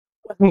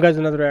Guys,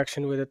 another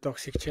reaction with a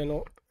toxic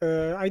channel.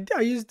 I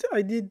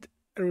did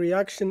a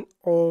reaction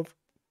of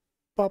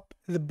Pop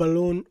the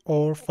Balloon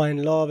or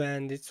Find Love,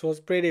 and it was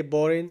pretty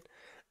boring.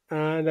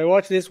 And I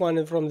watched this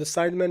one from the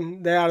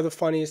Sidemen. They are the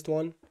funniest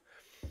one.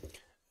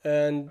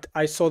 And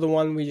I saw the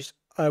one with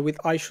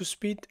Aishu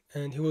Speed,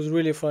 and he was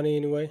really funny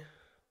anyway.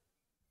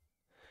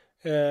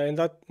 In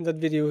that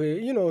video,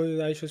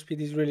 Aishu Speed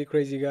is really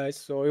crazy, guys.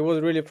 So it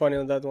was really funny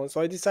on that one. So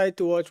I decided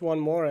to watch one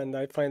more, and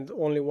I find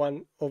only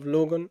one of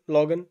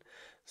Logan.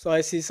 So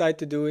I decide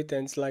to do it,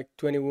 and it's like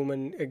 20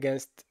 women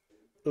against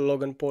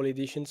Logan Paul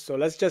edition. So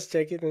let's just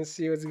check it and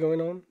see what's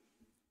going on.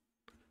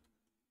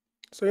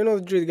 So you know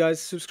the drill,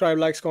 guys. Subscribe,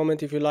 likes,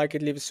 comment. If you like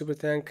it, leave a super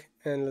thank,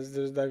 and let's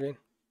just dive in.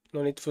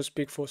 No need to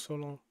speak for so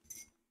long.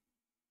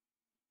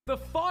 The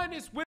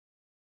finest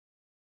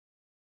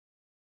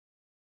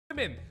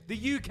women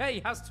the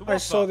UK has to offer. I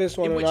saw this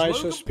one on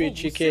Aisha's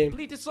speech. He came.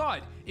 Simply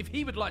decide if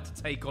he would like to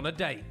take on a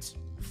date.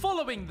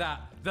 Following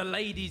that, the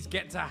ladies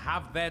get to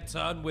have their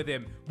turn with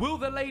him. Will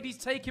the ladies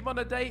take him on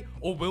a date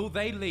or will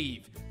they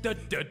leave?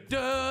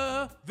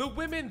 The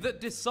women that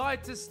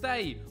decide to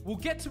stay will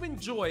get to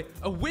enjoy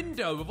a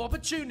window of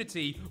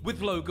opportunity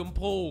with Logan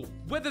Paul.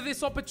 Whether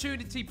this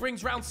opportunity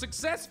brings round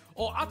success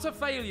or utter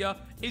failure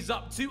is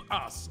up to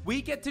us.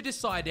 We get to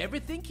decide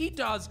everything he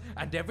does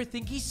and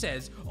everything he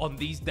says on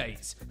these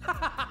dates.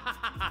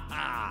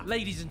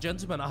 Ladies and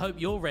gentlemen, I hope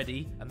you're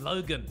ready. And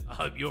Logan, I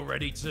hope you're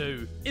ready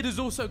too. It has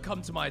also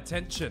come to my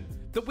attention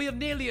that we are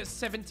nearly at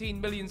 17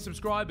 million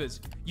subscribers.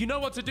 You know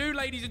what to do,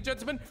 ladies and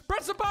gentlemen.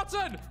 Press a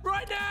button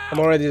right now. I'm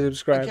already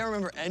subscribed. I can't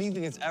remember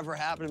anything that's ever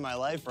happened in my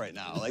life right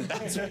now. Like,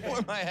 that's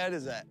where my head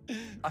is at.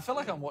 I feel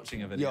like I'm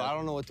watching a video. Yo, I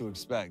don't know what to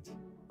expect.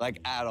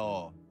 Like, at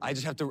all. I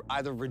just have to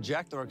either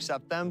reject or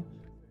accept them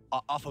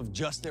off of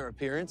just their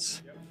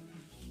appearance.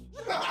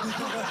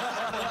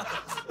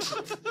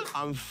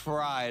 I'm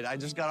fried. I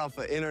just got off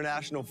an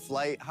international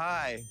flight.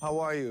 Hi, how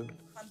are you?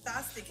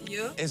 Fantastic,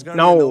 you? It's gonna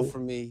be a no for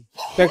me.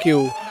 Thank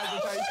you.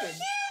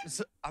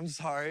 I'm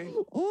sorry.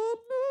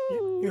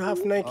 You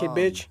half naked,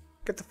 bitch.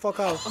 Get the fuck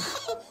out.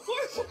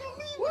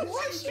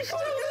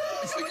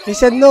 He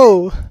said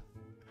no.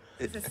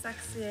 Is it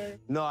sexy?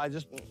 No,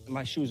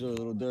 my shoes are a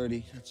little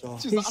dirty, that's all.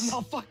 She's like, I'm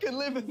not fucking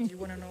living. You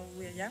wanna know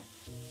who I am?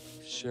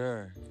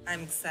 Sure.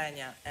 I'm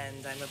Xenia,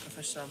 and I'm a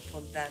professional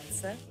pole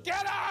dancer.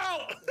 Get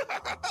out!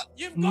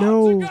 You've got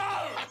No. to go!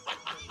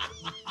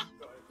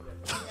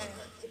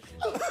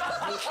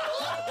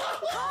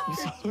 I'm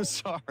so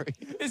sorry.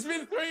 It's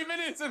been 3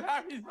 minutes and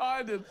Harry's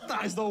hiding.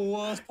 That is the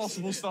worst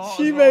possible start.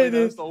 She as well. made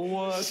it. That's the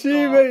worst She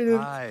start. made it.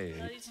 Hi.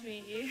 Lovely to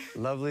meet you.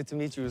 Lovely to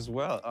meet you as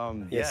well.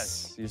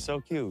 Yes, you're so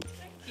cute.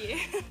 Thank you.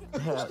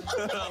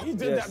 You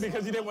did Yes. that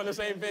because you didn't want the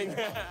same thing.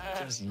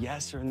 Just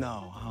yes or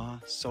no, huh?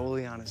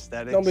 Solely on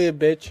aesthetics. Don't be a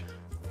bitch.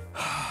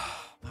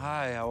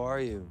 Hi, how are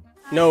you?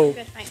 No.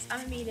 Good, thanks.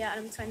 I'm Amelia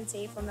and I'm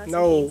 20 from the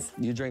No.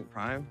 You drink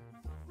Prime?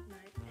 No.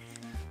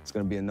 It's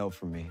gonna be a no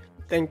for me.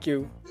 Thank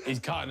you. He's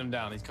cutting them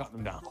down. He's cutting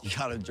them down. You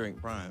gotta drink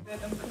Prime.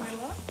 I'm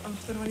Camilla. I'm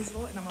 21 years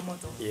old, and I'm a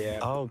model. Yeah.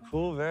 Oh,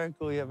 cool, very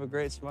cool. You have a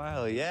great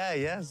smile. Yeah,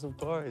 yes, of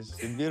course.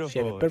 You're beautiful. She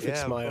had a perfect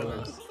Yeah, of smile.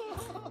 course.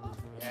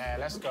 Yeah,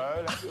 let's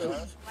go. Let's go.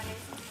 My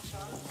name's Natasha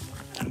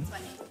and I'm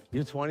 20.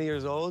 You're 20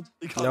 years old?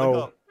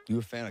 No. You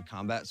a fan of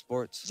combat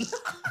sports?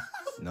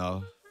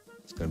 No.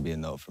 It's gonna be a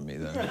no for me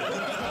then.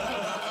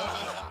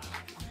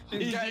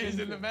 He's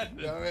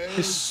independent.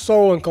 It's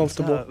so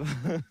uncomfortable.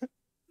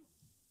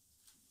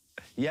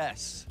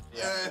 Yes.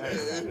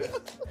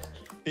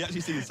 He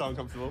actually seems so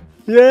uncomfortable.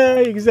 Yeah,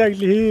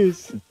 exactly. He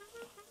is.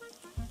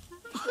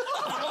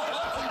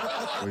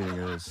 What do you think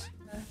it is?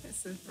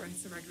 It's a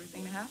regular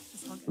thing to have.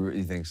 It's all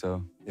You think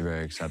so? You're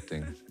very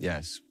accepting.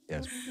 Yes,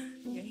 yes.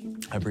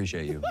 I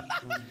appreciate you.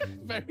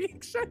 Very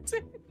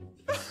accepting.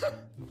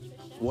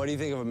 What do you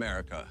think of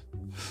America?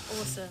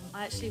 Awesome.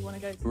 I actually want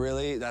to go to...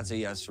 Really? That's a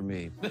yes for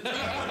me. It's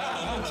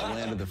the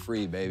land of the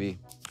free, baby.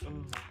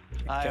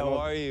 Hi, how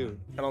are you?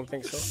 I don't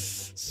think so.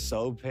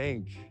 So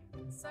pink.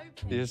 So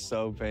pink. You're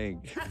so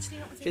pink. Actually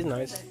not my She's favorite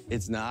nice. colour.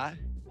 It's not?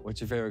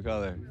 What's your favorite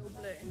color?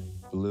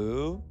 Blue.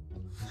 Blue?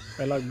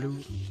 I like blue.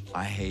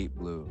 I hate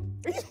blue.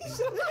 It's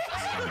not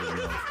a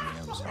no for me,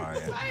 I'm sorry.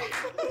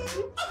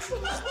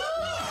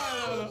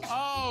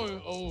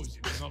 Oh,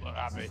 she's not that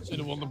happy. Should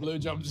have won the blue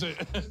jumpsuit.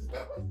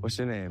 What's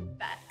your name?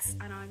 Bex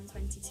and I'm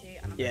 22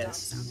 and I'm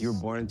Yes. a dancer. You were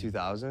born in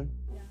 2000?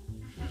 Yeah.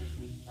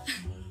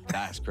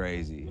 That's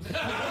crazy.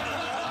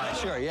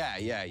 Sure, yeah,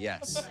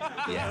 yes.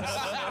 Yes.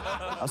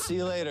 I'll see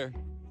you later.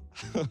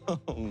 Oh,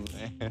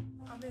 man.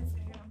 I'm into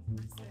him.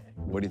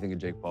 What do you think of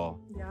Jake Paul?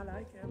 Yeah, I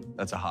like him.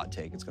 That's a hot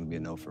take. It's gonna be a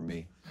no for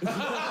me.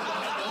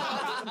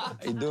 How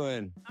you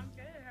doing? I'm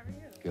good. How are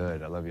you?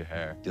 Good. I love your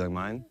hair. Do you like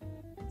mine?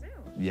 I do.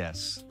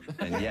 Yes.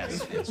 And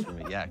yes for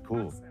me. Yeah,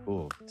 cool.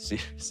 See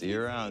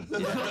you around.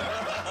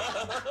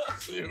 Yeah.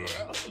 See you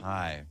around.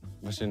 Hi.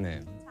 What's your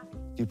name?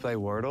 Do you play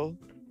Wordle?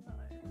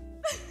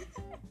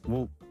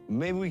 Well,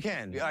 maybe we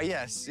can.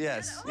 Yes.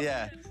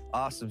 Yeah.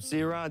 Awesome. See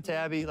you around,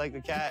 Tabby, like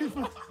the cat.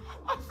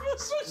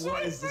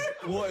 What is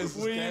this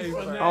game?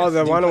 Oh,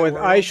 the one with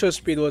Aishu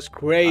Speed was That's a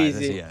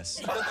crazy.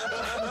 yes.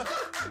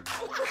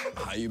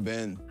 How you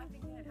been? I've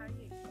been good. How are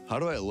you? How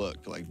do I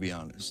look? Like, be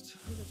honest.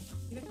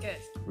 You look good.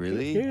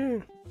 Really? Yeah,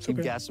 it's Keep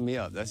okay. gassing me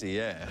up. That's a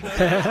yeah.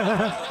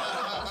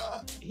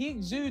 He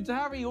exudes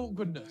Harry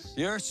awkwardness.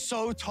 You're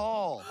so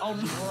tall. Oh,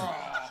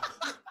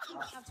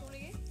 How tall are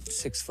you?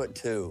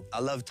 6'2". I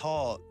love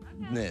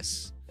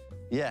tallness.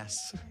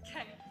 Yes.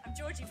 Okay. I'm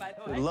Georgie, by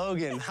the way.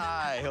 Logan,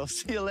 hi. I'll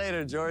see you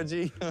later,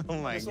 Georgie. Oh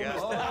my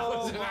God. that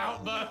was an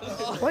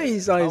outburst. Why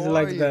his eyes How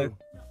like are that? you?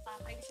 Not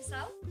bad. Thanks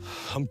yourself.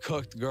 I'm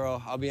cooked,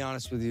 girl. I'll be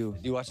honest with you.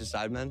 You watch the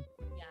Sidemen?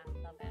 Yeah,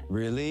 love it.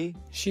 Really?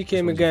 She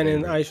came one's your again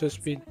in favorite?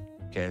 IShowSpeed.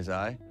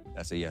 KSI?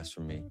 That's a yes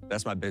for me.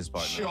 That's my biz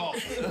partner. I'm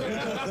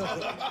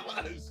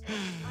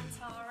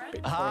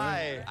Tara.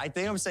 Hi. I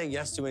think I'm saying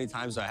yes too many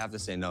times, so I have to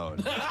say no.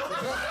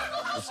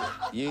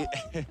 You...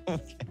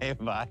 Okay,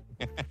 bye.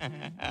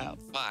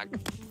 Fuck.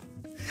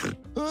 I'm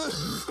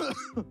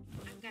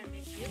gonna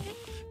make you okay?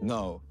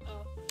 No.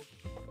 Oh.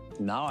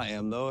 Now I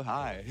am, though.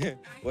 Hi.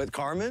 What,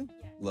 Carmen?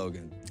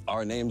 Logan.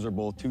 Our names are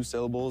both 2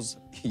 syllables.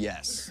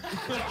 Yes.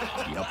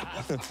 Yep.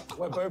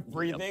 We're both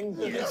breathing.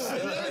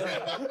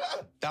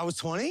 That was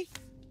 20?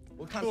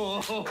 What kind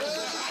of...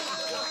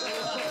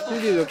 You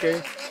did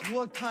okay.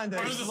 What kind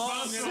of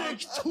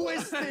sick,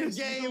 twisted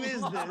game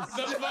is this? The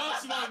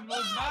first one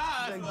was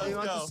bad. Like, do you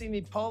want to see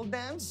me pole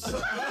dance?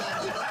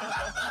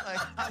 Like,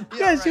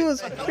 Yeah, she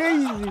was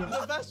crazy.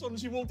 The best one,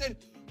 she walked in.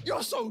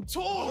 You're so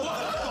tall.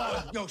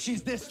 Yo,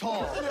 she's this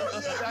tall.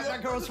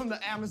 That girl's from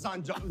the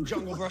Amazon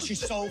jungle, bro. She's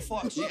so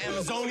fucked. She's an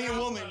Amazonian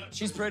woman.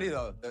 She's pretty,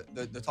 though,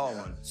 the tall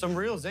one. Some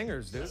real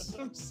zingers, dude.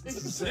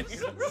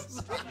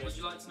 Would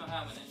you like to know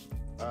how many?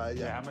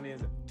 Yeah, how many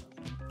is it?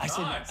 I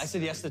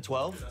said yes to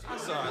 12.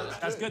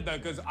 That's good though,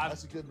 because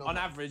That's a good number. on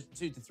average,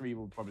 2 to 3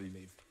 will probably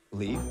leave.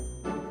 Leave?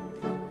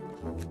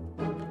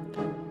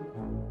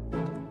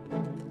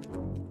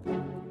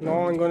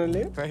 No, I'm gonna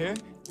leave. Right here?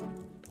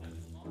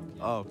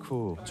 Oh,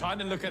 cool. Trying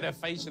to look at their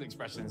facial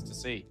expressions to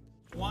see.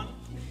 1,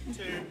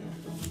 2,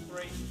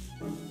 3.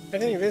 I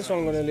think this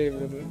one gonna leave.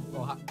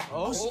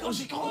 Oh,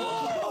 she can't.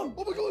 Oh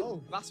my God.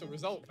 Oh, that's a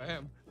result for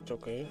him. It's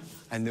okay.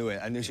 I knew it.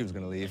 I knew she was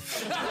gonna leave.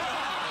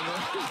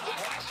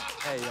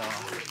 Hey, y'all.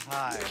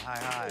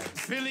 Hi.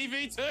 Billy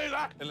V2,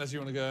 that. Unless you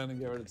want to go in and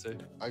get rid of 2.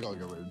 I gotta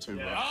get rid of 2,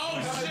 bro.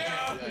 Oh,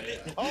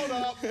 shit.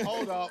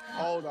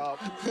 Hold up.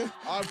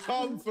 I've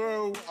come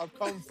through.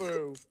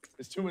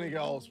 There's too many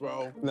girls,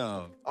 bro.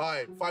 No. All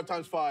right, 5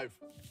 times 5.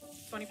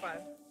 25.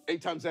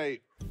 8 times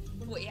 8.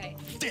 48.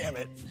 Damn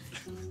it.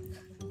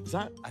 Is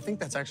that? I think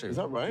that's actually... Is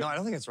that right? No, I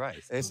don't think it's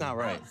right. It's not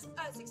right.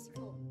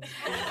 64.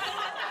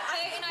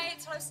 I ate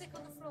till I was sick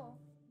on the floor.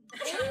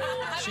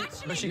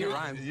 But she can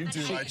rhyme. You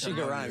do like She that, can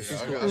don't rhyme. you?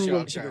 She's Okay, cool.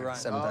 okay. She can rhyme.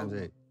 7 times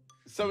 8.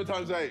 7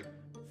 times 8.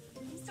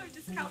 So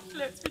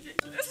dyscalculate, it's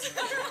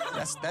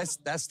ridiculous.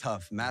 That's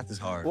tough. Math is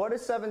hard. What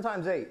is 7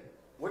 times 8?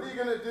 What are you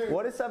gonna do?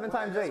 What is 7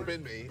 times 8?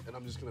 Spin me, and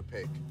I'm just gonna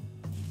pick.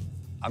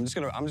 I'm just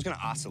gonna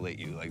oscillate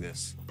you like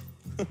this.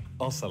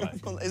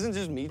 Oscillate. Isn't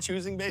just me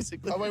choosing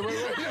basically? Oh wait.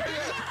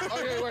 Yeah.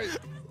 Okay, wait. This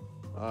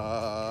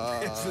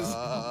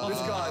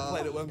guy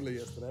played at Wembley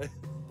yesterday.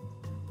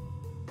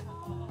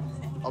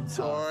 I'm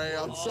sorry.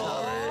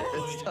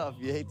 It's tough.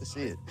 You hate to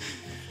see it.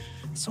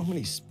 So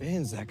many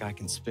spins that guy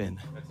can spin.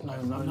 No.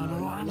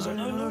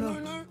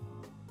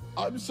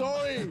 I'm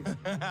sorry.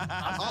 All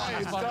right,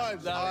 it's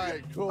done. All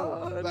right,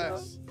 cool.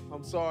 Bless.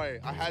 I'm sorry.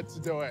 I had to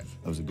do it.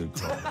 That was a good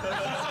call.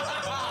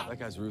 That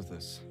guy's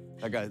ruthless.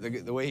 That guy,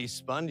 the way he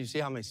spun, do you see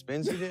how many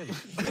spins he did?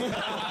 When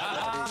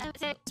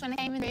I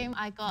came in the room,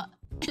 I got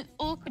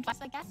awkward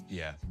vibes, I guess.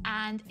 Yeah.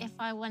 And if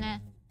I want to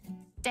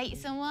date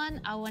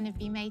someone, I want to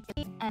be made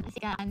to and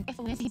if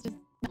I want to see just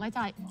not my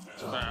type.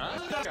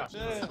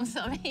 I'm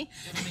sorry.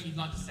 Anything you'd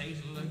like to say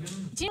to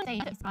Logan? Do you know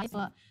what I'm surprised,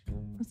 but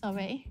I'm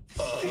sorry.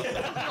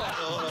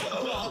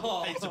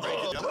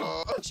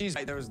 She's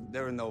right.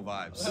 There were no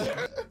vibes.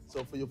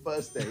 So for your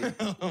first date,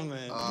 Oh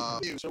man.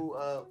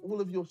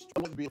 all of your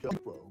strong be a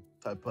bro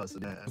type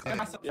person. Yeah.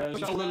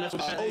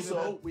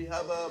 Also, we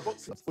have a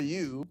box for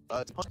you.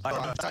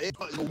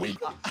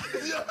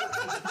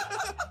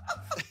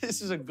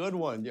 This is a good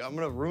one. Yeah, I'm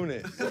gonna ruin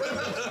it.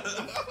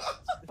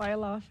 Why are you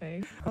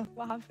laughing?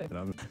 What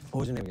happened? What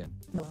was your name again?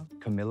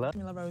 Camilla.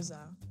 Camilla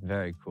Rosa.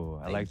 Very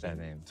cool. I like that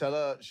name. Tell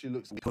her she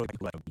looks.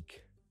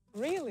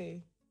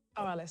 Really?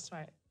 All right, let's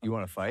try it. You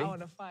want to fight? I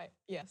want to fight.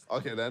 Yes.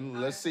 Okay, then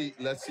let's see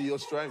your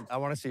strength. I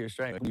want to see your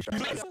strength.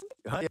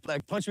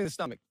 Like punch me in the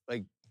stomach.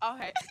 Like,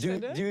 Okay. do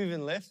you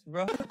even lift,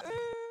 bro?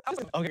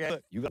 Okay,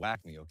 look, you gotta whack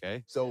me,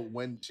 okay? So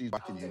when she's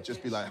whacking you,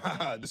 just be like,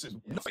 haha, this is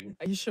nothing.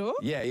 Are you sure?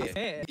 Yeah. Yeah.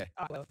 Yeah.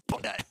 All right,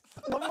 Fuck that.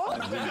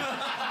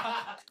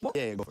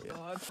 Yeah, go for it.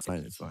 well. It's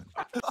fine, it's fine.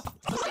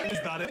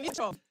 You're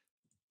strong.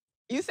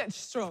 You said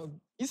strong.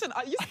 You said.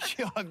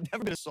 Yo, I've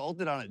never been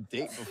assaulted on a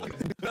date before.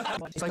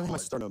 It's like my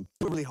sternum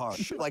really hard.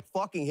 Like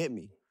fucking hit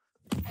me.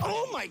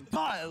 Oh my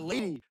god,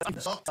 lady.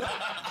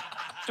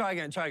 Try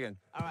again.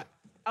 All right.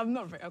 I'm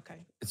not very.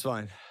 Okay. It's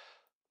fine.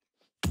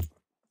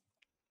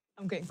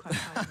 I'm getting quite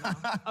tired now.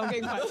 I'm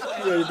getting quite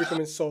tired. Yeah, you're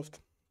becoming soft.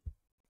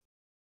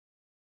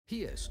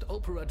 Hier ist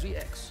Opera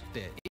GX,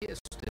 der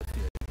erste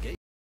für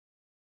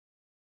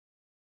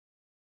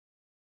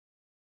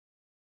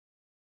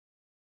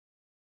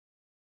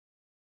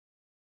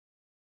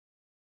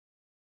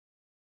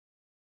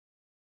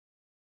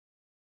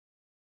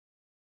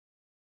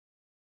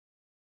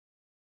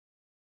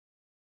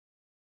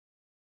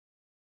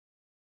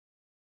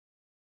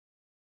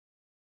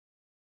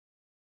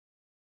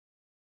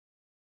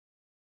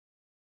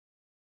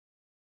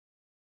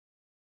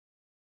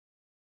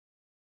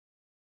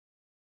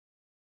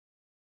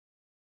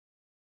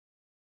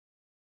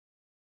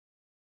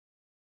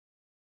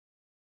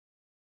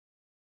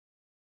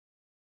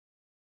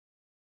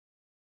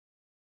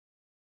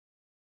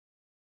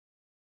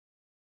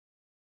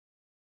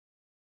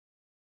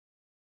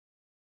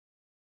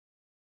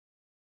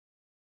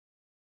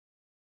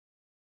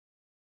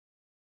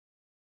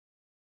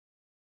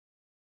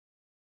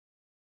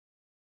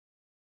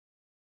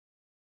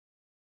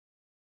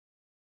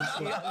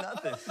You got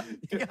nothing.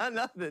 You got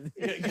nothing.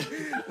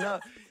 No,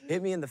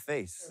 hit me in the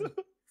face.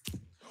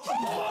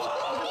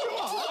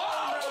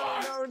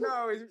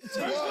 No.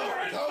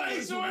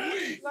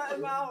 Let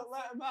him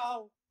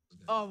out.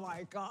 Oh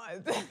my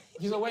God.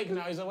 He's awake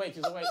now. He's awake.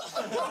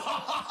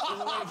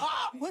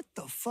 What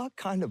the fuck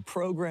kind of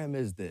program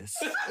is this?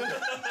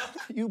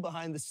 You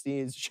behind the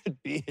scenes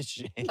should be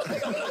ashamed.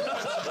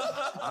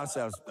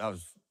 Honestly, I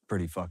was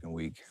pretty fucking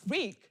weak.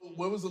 Weak?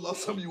 When was the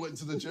last time you went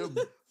to the gym?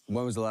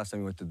 When was the last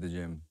time you went to the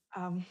gym?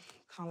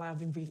 Can't lie, I've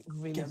been really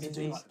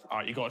busy. All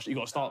right, you got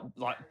to start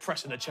like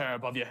pressing the chair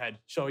above your head.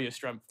 Show your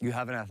strength. You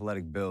have an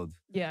athletic build.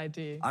 Yeah, I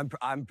do.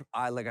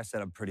 I like I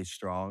said, I'm pretty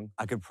strong.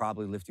 I could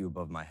probably lift you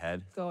above my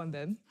head. Go on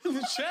then.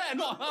 The chair,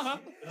 not.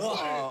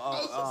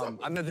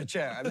 I meant the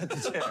chair.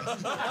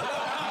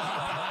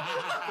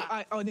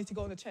 I need to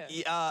go on the chair.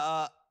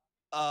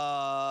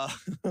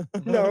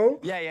 No.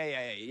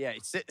 Yeah.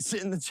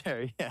 Sit in the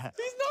chair, yeah.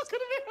 He's not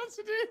gonna be able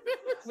to do this.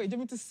 Wait, do you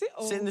want me to sit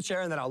or? Sit in the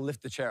chair and then I'll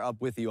lift the chair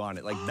up with you on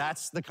it. Like,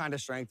 that's the kind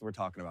of strength we're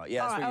talking about.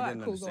 Yeah, that's what you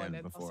didn't cool, go on understand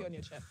then. before. I'll sit on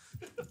your chair.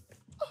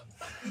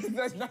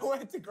 There's nowhere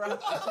to grab.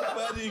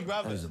 Where do you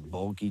grab That was a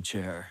bulky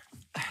chair.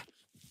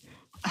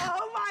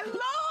 Oh my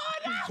Lord!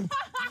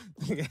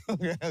 Okay.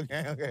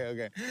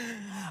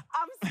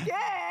 I'm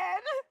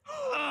scared.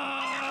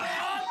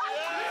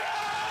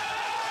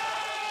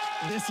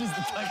 This is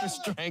the type of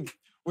strength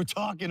we're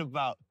talking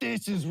about.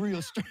 This is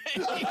real strength.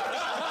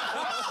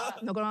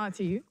 Not gonna lie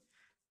to you,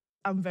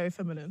 I'm very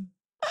feminine.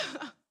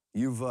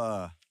 You've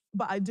But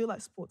I do like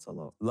sports a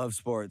lot. love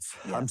sports.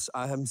 Yeah.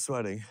 I'm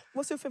sweating.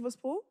 What's your favorite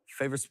sport?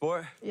 Favorite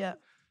sport? Yeah.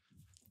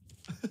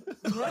 I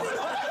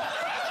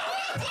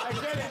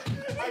get it.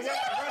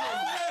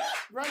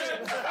 Running.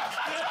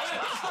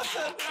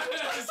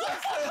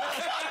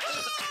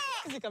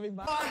 Is he coming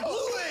back? I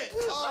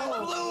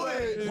blew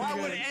it! Why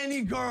would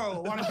any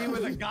girl want to be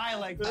with a guy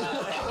like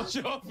that? What's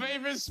your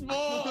favorite sport?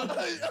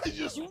 I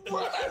just ran.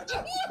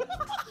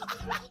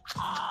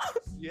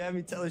 You had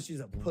me tell her she's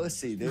a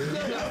pussy, dude.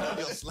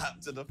 You're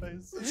slapped in the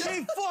face.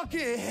 She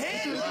fucking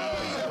hit me!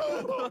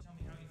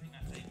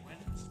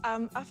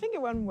 I think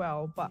it went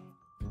well, but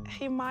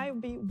he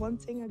might be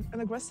wanting an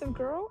aggressive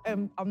girl,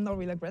 and I'm not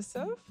really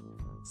aggressive.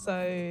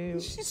 So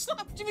She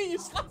slapped you. You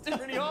slapped him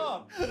really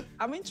hard.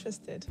 I'm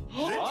interested.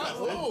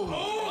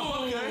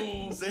 Oh.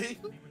 Okay. See?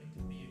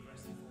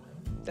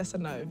 That's a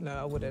no. No,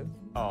 I wouldn't.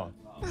 Oh.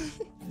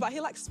 But he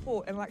likes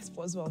sport and I like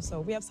sport as well,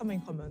 so we have something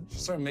in common.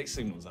 So mixed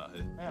signals out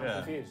here. I'm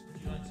confused.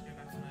 Would you like to go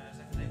back on a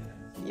second date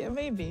with him? Yeah,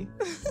 maybe.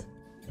 Why is it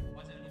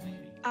only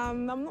maybe?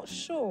 I'm not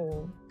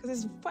sure,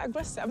 because he's quite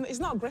aggressive. I mean, he's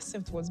not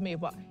aggressive towards me,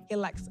 but he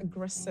likes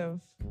aggressive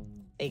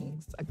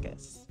things, I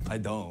guess. I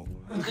don't.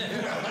 I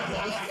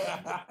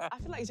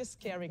feel like he's just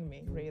scaring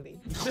me, really.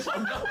 That's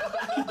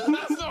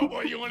not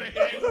what you want to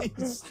hear.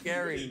 He's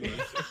scaring me.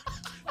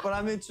 But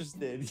I'm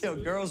interested. Yo,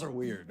 girls are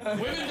weird.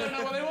 Women don't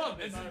know what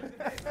they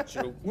want.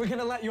 True. We're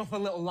gonna let you off a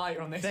little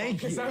lighter on this.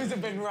 Thank Because you. those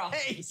have been rough.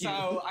 Thank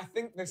So I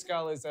think this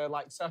girl is a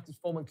like circus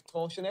performer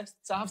contortionist.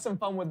 So have some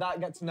fun with that.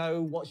 Get to know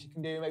what she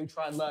can do. Maybe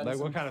try and learn Like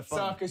some what kind of fun?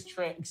 circus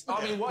tricks.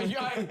 I mean, what you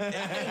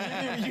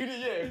do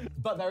you.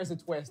 But there is a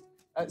twist.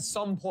 At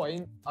some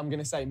point, I'm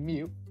gonna say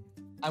mute.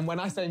 And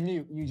when I say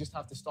mute, you just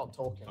have to stop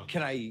talking.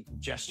 Can I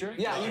gesture?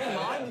 Yeah, you can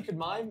mime, you can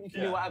mime, you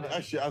can do whatever.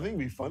 Actually, I think it'd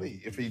be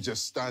funny if he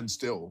just stands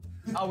still.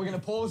 Oh, we're gonna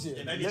pause you.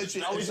 Literally, Are we it's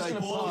just like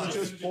gonna pause?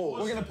 just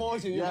pause. We're gonna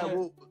pause you. Yeah,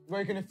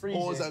 We're gonna freeze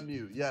pause you. and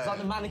mute. Yeah. It's like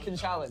the mannequin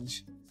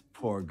challenge.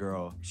 Poor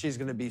girl. She's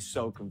gonna be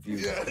so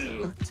confused. Yeah.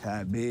 Um,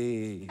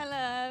 Tabby.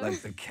 Hello.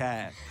 Like the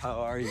cat. How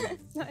are you?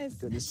 Nice.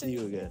 Good to see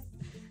you again.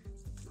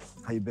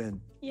 How you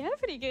been? Yeah,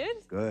 pretty good.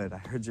 Good. I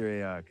heard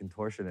you're a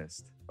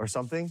contortionist or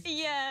something.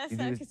 Yeah, You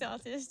do- circus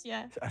artist,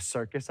 yeah. A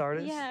circus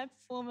artist? Yeah,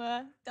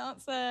 performer,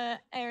 dancer,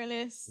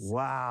 aerialist,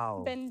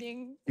 Wow.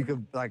 bending. You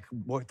could like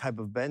what type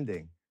of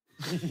bending?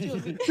 Do you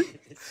want me to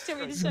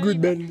show Good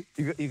you? bend.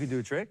 You could do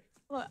a trick?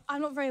 Well,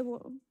 I'm not very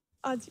well.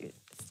 I'll do it.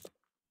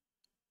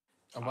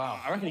 Oh, wow.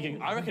 I reckon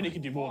he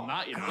can do more than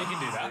that. You know, he can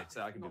do that.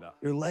 So I can do that.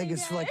 Your leg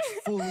is like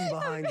fully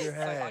behind your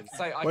head.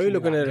 Why are you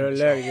looking at her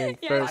leg in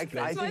Yeah. first I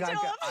place? think my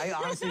job. I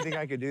honestly think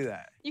I could do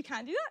that. You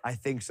can do that? I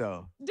think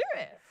so. Do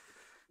it.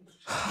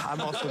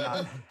 I'm also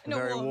not Not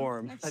very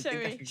warm. Like, I show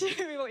think I me. could-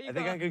 Show me what you I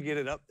think got. I could get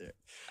it up there.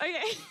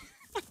 Okay.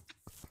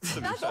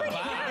 That's pretty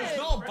good. It's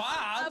not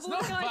bad. I've organised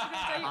a good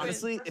date with.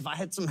 Honestly, if I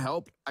had some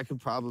help, I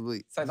could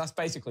probably. So that's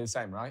basically the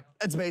same, right?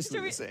 It's basically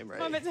Should we- the same, right?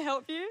 Am I meant to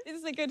help you? This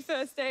is a good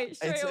first date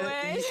straight It's a-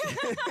 away.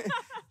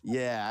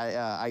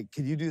 Yeah, I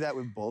could you do that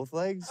with both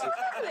legs?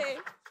 Really?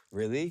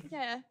 Really?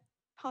 Yeah.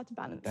 Hard to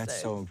balance. That's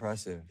those. so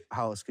impressive.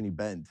 How else can you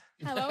bend?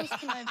 How else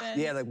can I bend?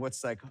 Yeah, like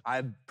what's like? I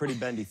have pretty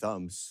bendy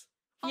thumbs.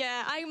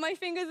 Yeah, my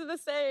fingers are the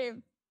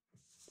same.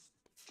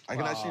 I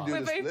can actually do We're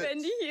the both splits.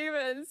 bendy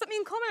humans. Something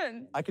in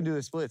common. I can do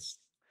the splits.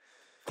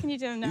 Can you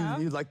do them now?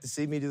 You'd like to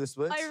see me do the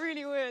splits? I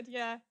really would,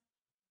 yeah.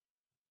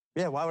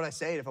 Yeah, why would I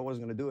say it if I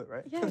wasn't gonna do it,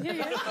 right? Yeah. Ready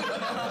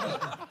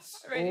to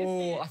see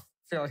Oh, it. I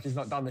feel like he's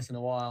not done this in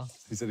a while.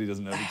 He said he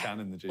doesn't know if he can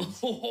in the jeans.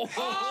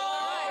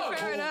 Alright,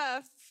 fair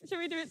enough. Should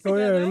we do it Oh,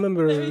 together? yeah, I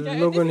remember There we go.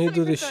 Logan, This he is do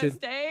something this for shit.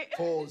 first date.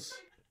 Pause.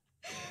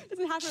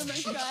 Doesn't happen with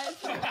most guys.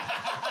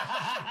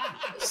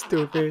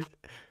 Stupid.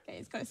 Okay,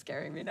 it's kind of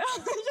scaring me now.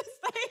 Just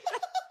saying.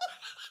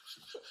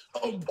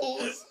 Oh,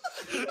 pause.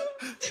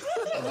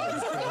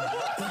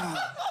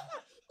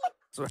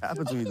 That's what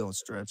happens when you don't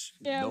stretch.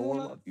 Yeah, no well,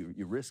 warm up.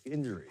 You risk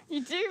injury.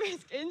 You do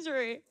risk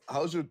injury.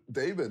 How's your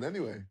day been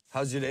anyway?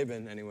 How's your day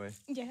been anyway?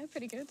 Yeah,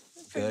 pretty good.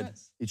 Pretty Good. much.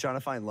 You trying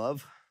to find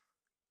love?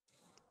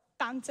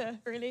 Banter,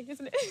 really,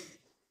 isn't it?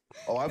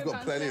 Oh, I've Good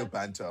got plenty of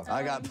banter.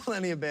 I got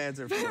plenty of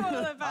banter for you. All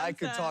the I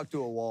could banter. talk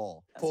to a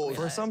wall. Pause.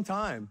 For some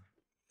time.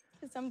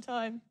 For some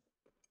time.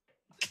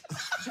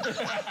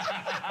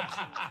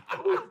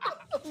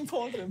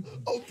 Pause him.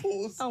 Oh,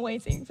 pause. I'm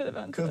waiting for the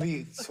banter. Could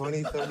be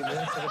 20, 30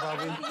 minutes at about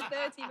Maybe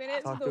 30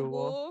 minutes Talk with to a a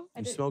wall. wall. I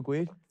You don't- smoke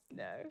weed?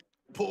 No.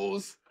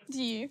 Pause.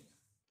 Do you?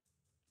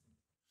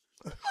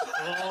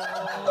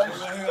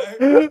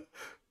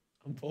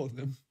 Unpause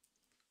him.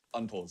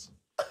 Unpause.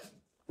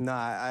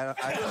 Nah,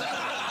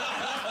 I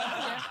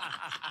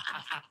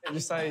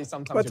Just say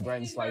sometimes But- your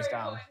brain slows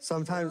down.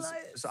 sometimes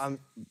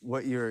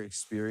what you're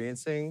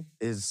experiencing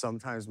is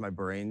sometimes my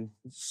brain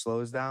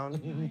slows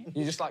down.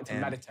 You just like to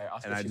And- meditate.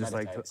 Ask And if I she just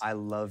meditates. I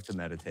love to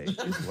meditate.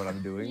 Is what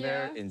I'm doing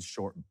there Yeah. in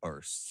short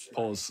bursts.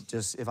 Pause.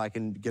 Just if I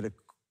can get a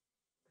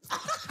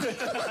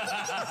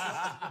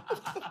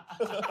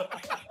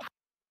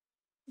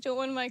Do you want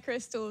one of my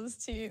crystals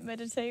to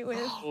meditate with?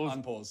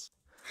 Unpause.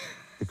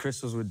 the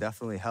crystals would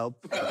definitely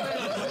help.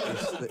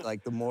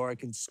 Like the more I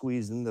can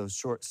squeeze in those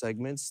short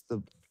segments,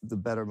 the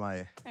better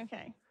my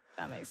Okay,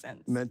 that makes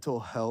sense. mental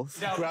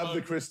health. Grab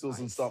the crystals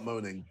and start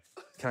moaning.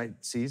 Can I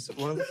seize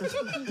one of the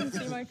crystals? You can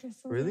see my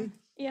crystal. Really?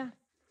 Yeah.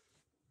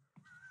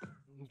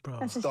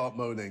 Bro. Start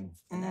moaning.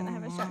 And then I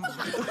have a shot.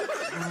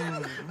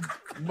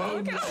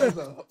 Moan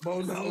louder.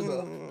 Moan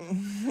louder.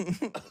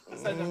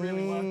 So they're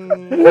really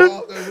working.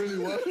 Wow, they're really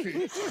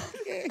working.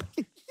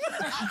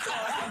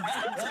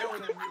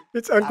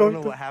 It's I don't know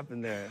uncomfortable. what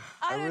happened there.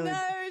 I don't really,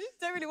 know. Just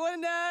don't really want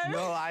to know.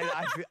 No,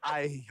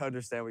 I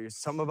understand what you're.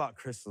 Something about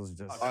crystals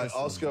just. All right,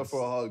 ask her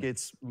for a hug.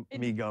 Gets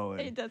me going.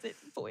 It does it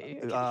for you.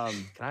 Okay.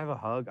 Can I have a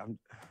hug?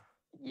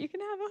 You can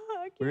have a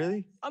hug. yeah.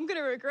 Really? I'm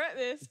gonna regret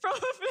this,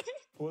 probably.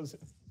 Pause.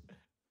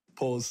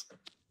 Pause.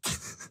 We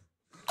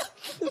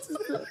just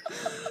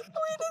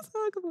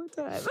hug all the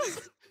time.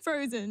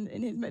 Frozen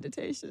in his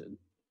meditation.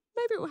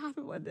 Maybe it will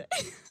happen one day.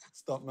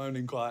 Stop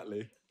moaning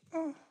quietly.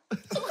 Unpause.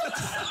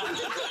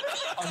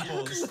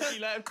 Free,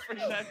 let him free,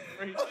 let him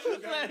free.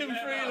 Let him free.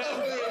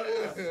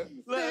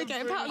 There we go,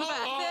 pat on the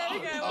back. There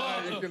we go. All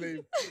right, you can leave.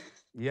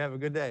 You have a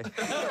good day.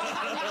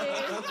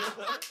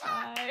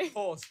 Bye.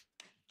 Pause.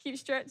 Keep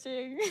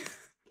stretching.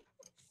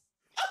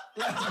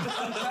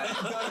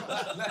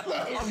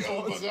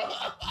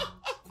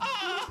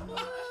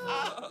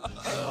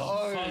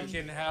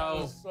 Fucking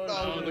hell.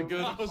 That was a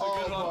good one. That was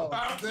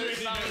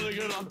a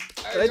good one.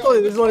 I told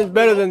you this one is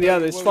better than the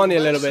other. It's funny a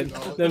little bit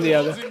than the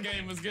other. Closing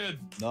game was good.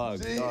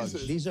 Dog,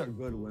 Jesus. these are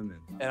good women.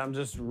 And I'm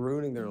just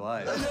ruining their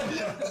lives. How do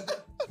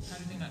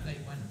you think that date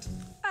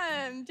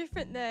went?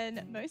 Different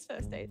than most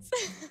first dates.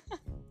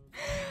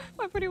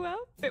 Went pretty well.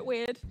 Bit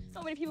weird.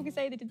 Not many people can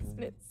say they did the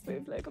splits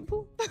with Logan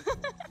Paul.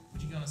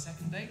 Would you go on a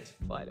second date?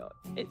 Why not?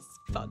 It's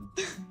fun.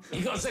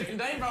 You got a second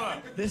date,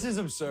 brother? This is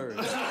absurd.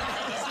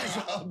 This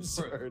is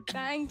absurd.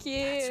 Thank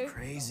you.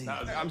 Crazy.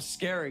 I'm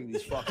scaring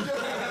these fuckers.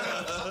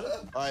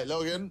 All right,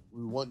 Logan,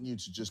 we want you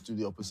to just do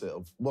the opposite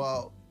of,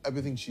 well,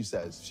 everything she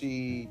says.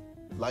 She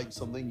likes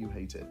something, you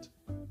hate it.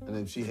 And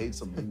if she hates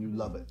something, you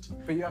love it.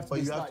 But you have to But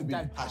be, you have like, to be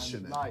deadpan,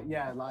 passionate. Like,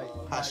 yeah, like,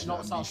 Passionate not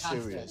and be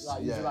sarcastic. serious.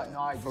 Like, you Yeah. do like, no,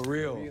 I For just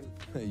real.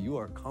 really- You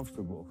are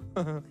comfortable.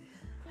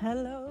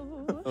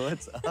 Hello.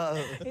 What's up?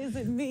 Is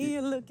it me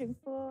you're looking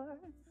for?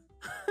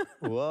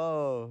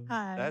 Whoa.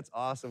 Hi. That's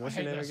awesome. What's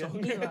your name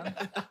again?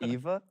 Eva.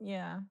 Eva?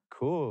 Yeah.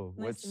 Cool.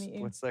 Nice to meet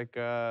you. What's like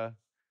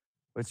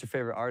what's your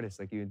favorite artist?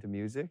 Like you into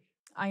music?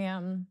 I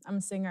am. I'm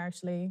a singer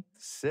actually.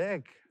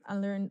 Sick. I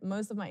learned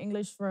most of my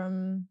English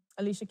from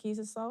Alicia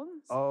Keys'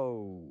 songs.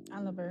 Oh. I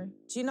love her.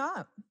 Do you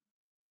not?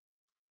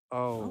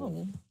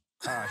 Oh.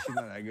 Ah, she's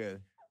not that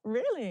good.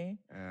 Really?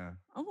 Yeah.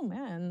 Oh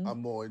man.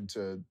 I'm more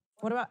into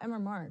What about Emma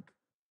Mark?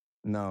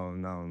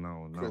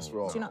 No. Chris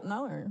Rock. Do you not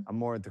know her? I'm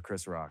more into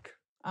Chris Rock.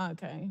 Oh,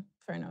 okay.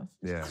 Fair enough.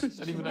 Yeah.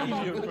 Don't even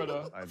know you,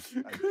 brother.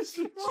 Chris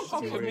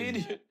Rock.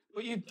 Comedian.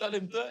 But you've done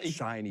him dirty.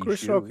 Shiny Chris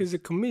shoes. Rock is a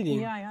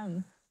comedian. Yeah, I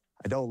am.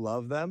 I don't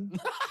love them.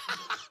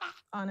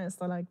 Honest,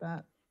 I like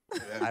that.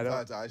 Yeah, in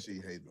fact, I actually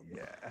hate them.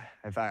 Yeah.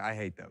 In fact, I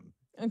hate them.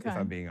 Okay. If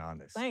I'm being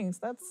honest. Thanks.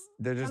 That's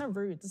They're just kind of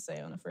rude to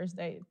say on a first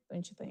date,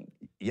 don't you think?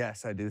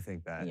 yes, I do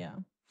think that. Yeah.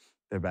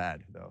 They're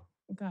bad though.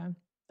 Okay.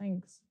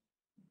 Thanks.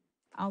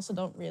 I also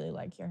don't really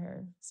like your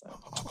hair,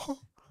 so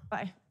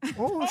bye.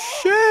 Oh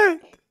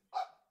shit!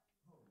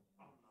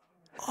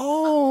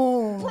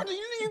 Oh. Brother,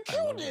 you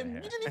killed him.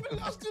 You didn't even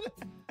ask it.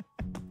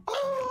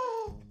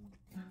 Oh.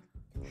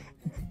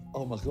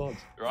 Oh my God.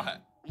 Right.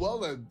 Well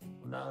then.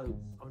 No.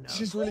 Oh no.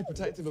 She's really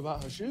protective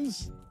about her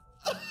shoes.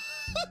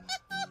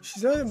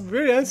 She's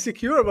very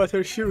insecure about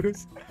her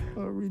shoes.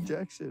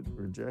 Rejection.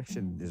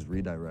 Rejection is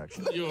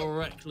redirection. You're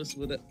reckless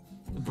with it.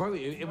 Bro,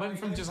 it went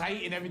from just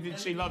hating everything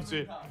she loves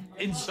to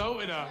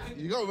insulting her.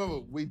 You gotta remember,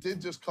 we did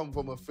just come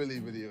from a Philly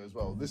video as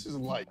well. This is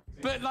light.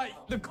 But like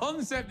the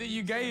concept that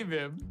you gave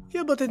him.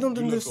 Yeah, but I don't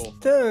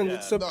understand.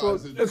 It's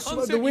supposed.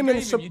 The women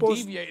is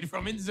supposed. Deviated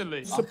from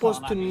instantly.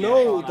 Supposed to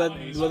know that.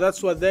 Well,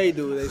 that's what they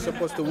do. They're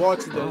supposed to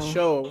watch the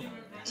show.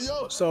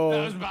 Yo, so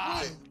that was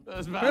bad. That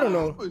was bad. I don't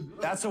know.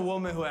 That's a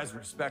woman who has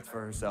respect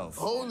for herself.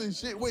 Holy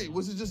shit! Wait,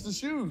 was it just the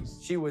shoes?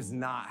 She was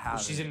not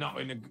happy. She's not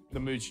in the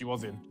mood she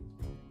was in.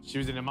 She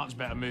was in a much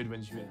better mood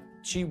when she was.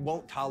 She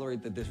won't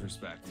tolerate the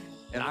disrespect,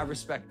 and I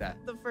respect that.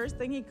 The first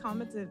thing he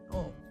commented,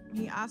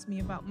 he asked me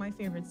about my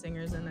favorite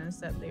singers and then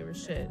said they were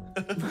shit.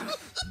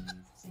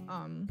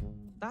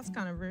 That's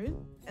kind of rude.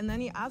 And then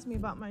he asked me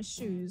about my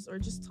shoes or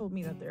just told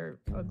me that they're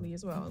ugly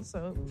as well.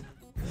 So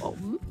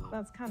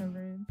that's kind of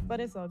rude, but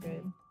it's all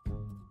good.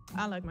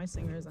 I like my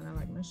singers and I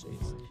like my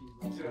shoes.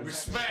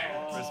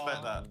 Respect.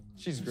 Respect that.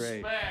 She's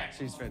great. Respect.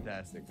 She's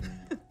fantastic.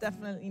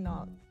 Definitely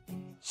not.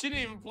 She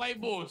didn't even play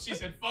ball. She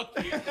said, fuck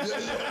you.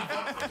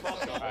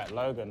 All right,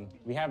 Logan,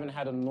 we haven't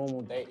had a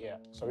normal date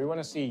yet, so we want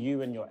to see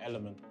you in your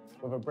element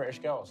with a British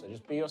girl, so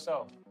just be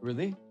yourself.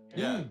 Really?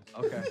 Yeah.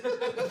 Okay.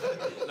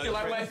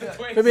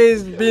 Maybe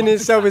his being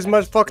himself is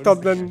much fucked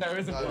up than.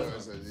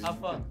 Have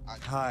fun.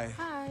 Hi.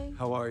 Hi.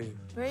 How are you?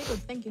 Very good,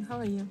 thank you. How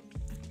are you?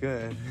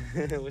 Good.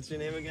 What's your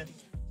name again?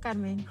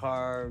 Carmen.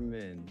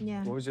 Carmen.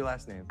 Yeah. What was your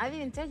last name? I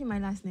didn't tell you my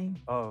last name.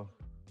 Oh,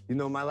 you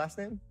know my last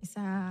name? It's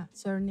a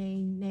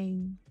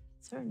surname.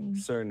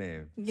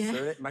 Surname.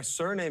 Yeah. My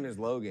surname is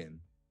Logan.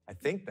 I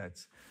think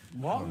that's.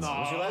 What? No.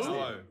 What's your last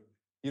name?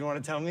 You don't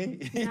want to tell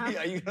me? No.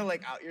 Are you gonna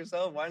like out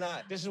yourself? Why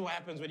not? This is what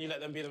happens when you let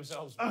them be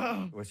themselves.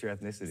 What's your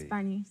ethnicity?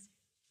 Spanish.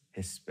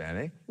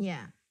 Hispanic?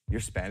 Yeah.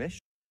 You're Spanish?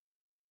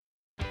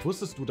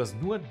 Wusstest du, dass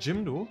nur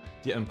Jimdo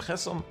dir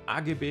Impressum,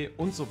 AGB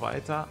und so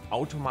weiter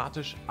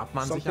automatisch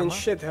abmahnsicher Something macht?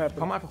 shit happened.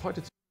 Komm einfach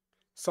heute zu.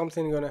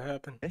 Something gonna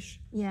happen.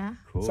 Yeah.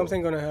 Cool.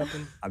 Something gonna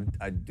happen.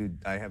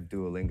 I have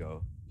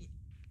Duolingo.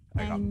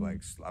 I'm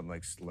like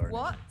slurring.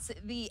 What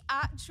the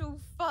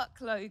actual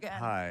fuck, Logan?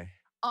 Hi.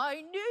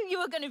 I knew you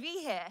were going to be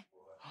here.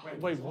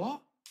 Wait,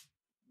 what?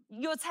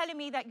 You're telling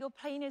me that your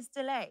plane is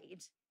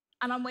delayed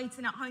and I'm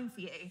waiting at home for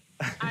you.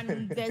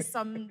 And there's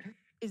some...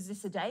 Is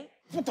this a date?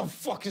 What the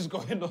fuck is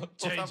going on?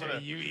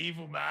 JJ, you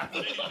evil man.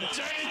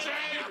 JJ!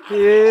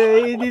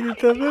 Yeah, he did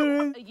it.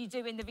 Are you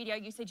doing the video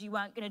you said you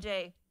weren't going to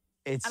do?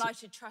 It's... And I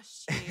should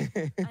trust you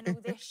and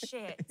all this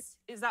shit.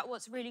 Is that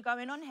what's really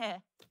going on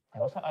here?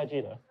 What's that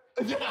IG though?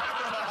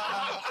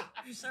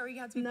 I'm sorry you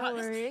had to be No part of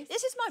this. worries.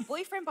 This is my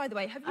boyfriend, by the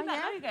way. Have you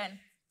met Logan?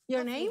 Your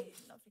Lovely, name?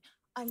 lovely.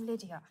 I'm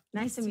Lydia.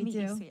 Nice to meet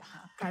you.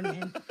 sweetheart.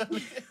 Carmen.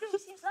 She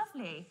seems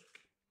lovely.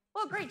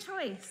 What a great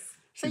choice.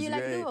 So you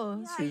like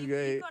duos? Yeah,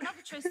 you've got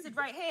another choice stood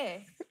right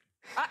here.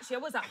 Actually, I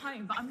was at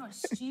home, but I'm not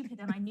stupid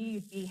and I knew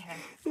you'd be here.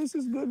 This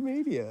is good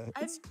media.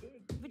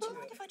 Would you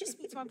mind if I just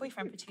speak to my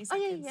boyfriend for 2 Oh,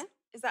 seconds? yeah.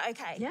 Is that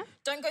okay? Yeah.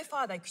 Don't go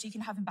far, though, because you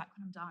can have him back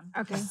when I'm done.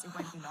 Okay. Because It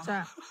won't be long.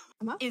 So,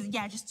 I'm up.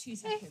 Yeah, just 2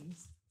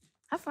 seconds.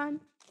 Have fun.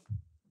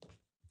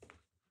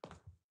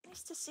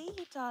 Nice to see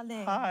you,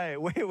 darling. Hi.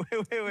 Wait.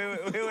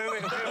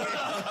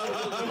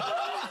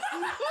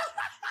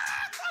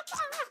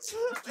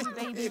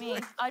 Baby me.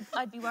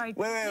 I'd be worried.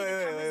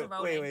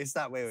 Wait,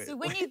 stop, wait. So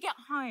when you get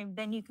home,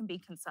 then you can be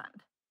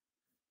concerned.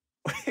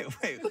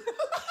 Wait.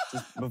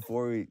 Just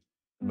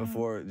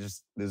before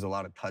there's a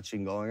lot of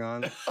touching going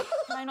on.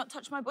 Can I not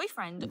touch my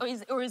boyfriend?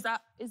 Or is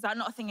that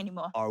not a thing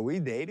anymore? Are we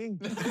dating?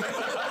 You've been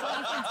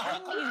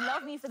telling me you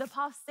love me for the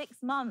past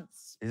 6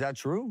 months. Is that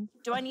true?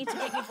 Do I need to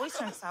get your voice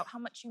notes out? How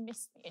much you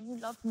miss me and you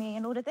love me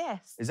and all of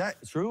this? Is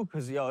that true?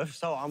 Because if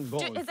so, I'm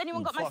going. Has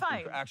anyone got my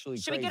phone? Actually,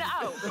 Should we get it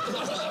out?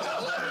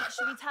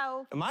 Should we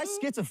tell? Am I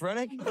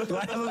schizophrenic? Do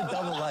I have a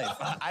double life?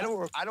 I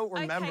don't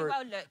remember Okay,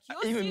 well,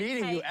 look, even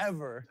meeting you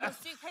ever. Your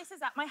suitcase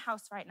is at my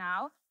house right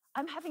now.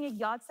 I'm having a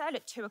yard sale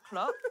at 2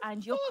 o'clock,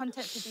 and your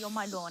contents will be on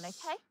my lawn,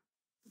 okay?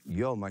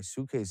 Yo, my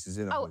suitcase is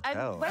in a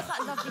hotel. Where's that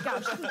lovely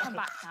girl? She can come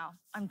back now.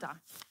 I'm done.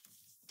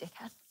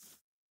 Dickhead.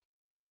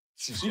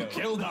 She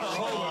killed that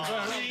role,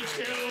 man.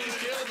 She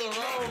killed the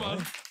role,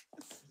 man.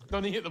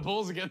 Don't he hit the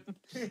balls again?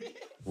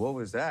 What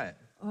was that?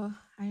 Oh,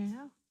 I don't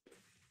know.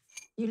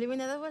 You live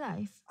in a double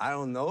life? I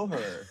don't know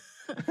her.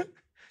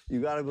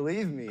 You gotta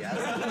believe me. I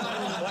don't know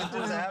what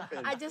just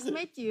happened. I just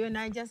met you and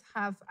I just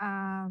have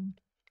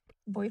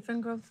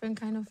boyfriend, girlfriend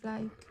kind of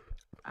like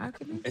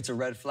argument. It's a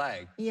red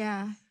flag.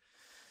 Yeah,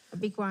 a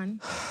big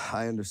one.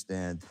 I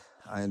understand.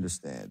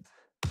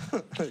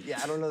 Yeah,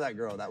 I don't know that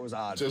girl. That was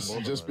odd.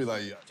 Just be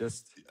like,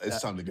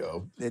 it's time to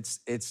go. It's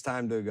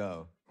time to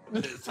go.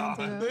 It's time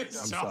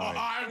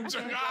to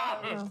go.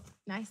 Well,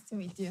 nice to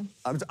meet you.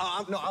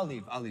 No, I'll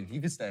leave.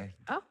 You can stay.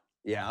 Oh?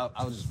 Yeah,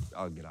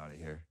 I'll get out of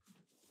here.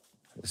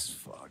 This is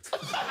fucked.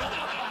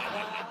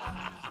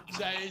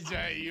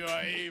 JJ, you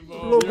are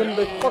evil. Logan,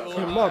 they fucked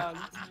him up.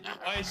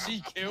 Hey,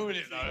 she killed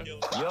it though. Yo,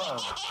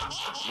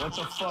 what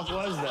the fuck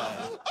was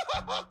that?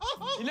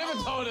 You never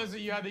told us that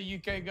you had a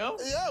UK girl.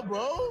 Yeah,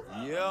 bro.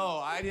 Yo,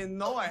 I didn't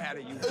know I had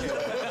a UK.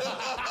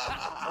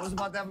 I was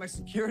about to have my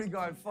security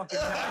guard fucking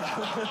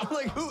back.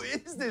 Like, who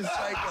is this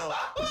psycho?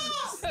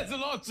 There's a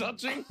lot of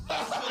touching.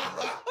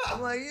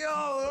 I'm like,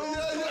 yo,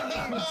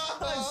 who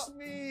touched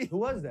me? Who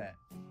was that?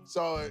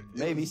 So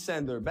maybe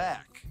send her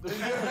back. Maybe.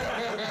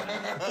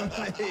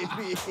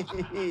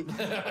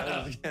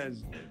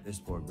 This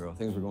poor girl.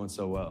 Things were going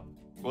so well.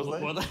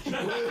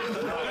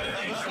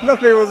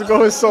 Nothing was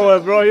going so well,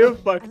 bro. You're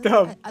fucked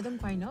up. I don't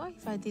quite know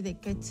if I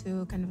didn't get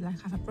to kind of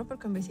like have a proper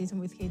conversation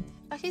with him,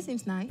 but he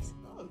seems nice.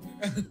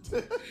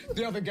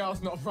 The other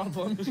girl's not a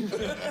problem.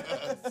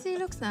 He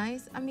looks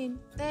nice. I mean,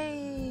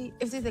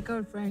 if they're the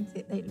girlfriends,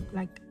 they look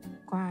like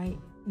quite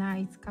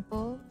nice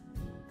couple,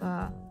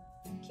 but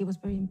he was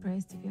very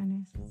impressed, to be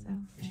honest. So.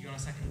 Would you go on a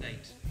second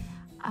date?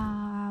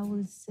 I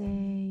would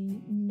say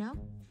no.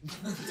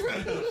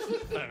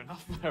 Fair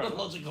enough.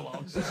 Logical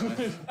answer.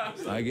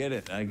 I get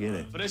it.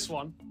 For this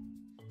one,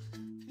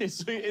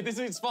 it's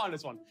fine,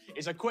 this one.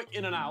 It's a quick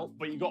in and out,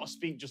 but you got to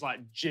speak just like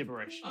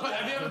gibberish.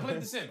 Have you ever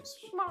played The Sims?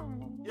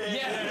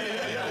 Wait.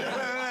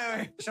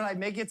 Should I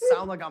make it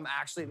sound like I'm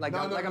actually like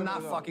I'm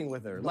not fucking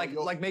with her? Like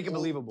make it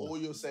believable. All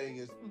you're saying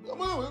is.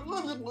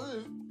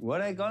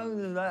 What I got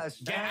is that.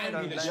 Get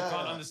angry that she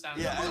can't understand.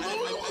 Yeah, and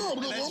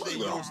eventually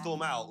you'll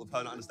storm out with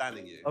her not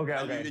understanding you. Okay.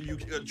 And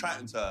you're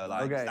chatting to her,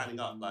 like standing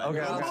up. Like, Okay.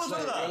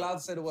 You're allowed to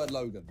say the word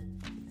Logan.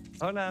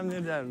 Hold on,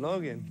 I'm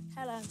Logan.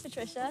 Hello,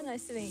 Patricia.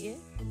 Nice to meet you.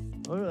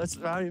 Oh, that's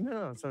how you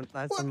know. So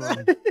that's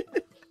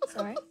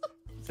Sorry.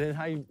 Then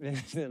how you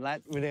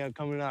like when they are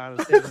coming out of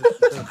the stairs to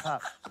the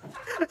top.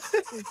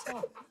 To the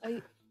top.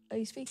 Are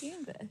you speaking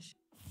English?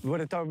 What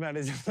I'm talking about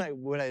is just like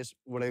would I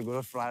go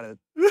to fly to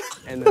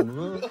and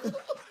then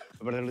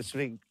but I'll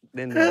speak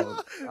then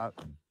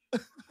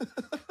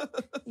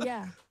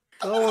Yeah.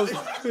 That was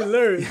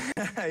hilarious.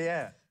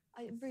 Yeah.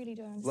 I really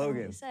don't understand Logan.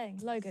 what you're saying.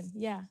 Logan,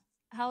 yeah.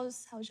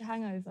 How's your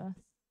hangover?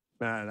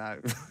 Man, Yeah,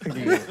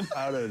 he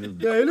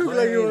looked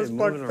like he was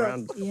fucked up.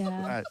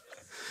 Yeah.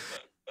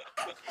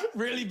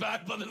 Really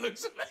bad by the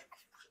looks of it.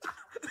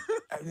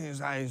 Everything's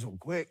happening so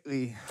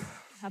quickly. It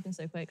happened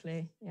so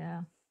quickly,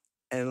 yeah.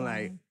 And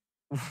like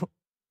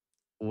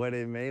what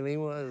it mainly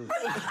was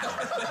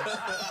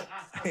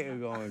you're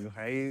going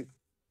crazy.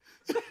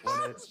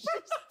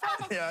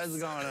 Yeah, it's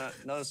going up.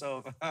 No,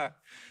 so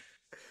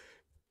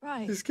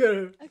Right. You scared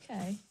her.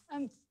 Okay.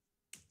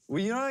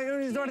 well, you know,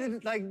 you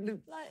started like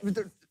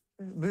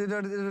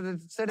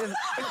said it.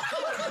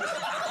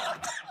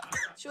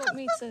 Do you want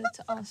me to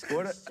ask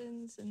What?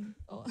 questions and?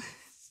 Or...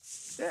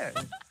 Yeah.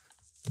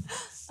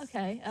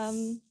 Okay.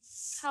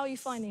 How are you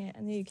finding it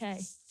in the UK?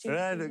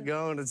 Right,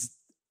 going. It's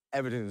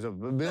everything's up.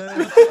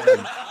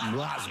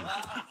 Blossom.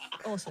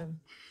 Awesome.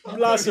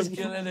 Blossom. He's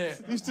killing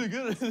it. He's too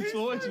good at this.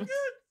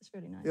 It's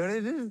really nice. You know,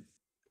 it is.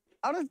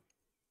 I don't.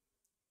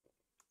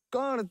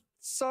 Gone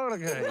sort of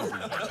crazy.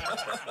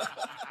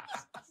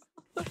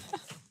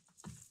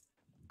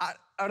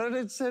 I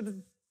don't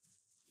said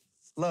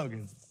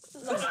Logan.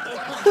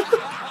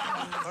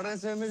 What I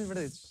said, Miss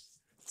British.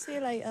 See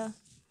you later.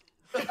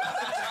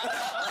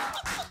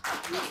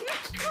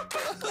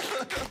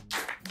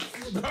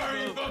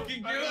 Very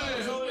fucking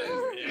good.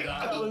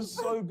 That was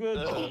so good.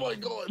 Oh my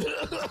god.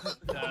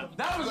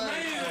 That was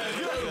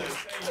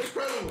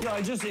amazing. No,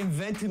 I just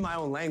invented my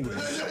own language.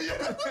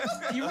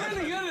 You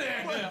really good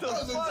at it. That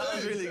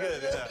was really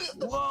good, yeah.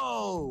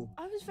 Whoa.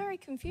 I was very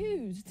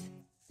confused.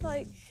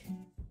 Like,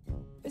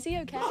 is he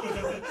okay?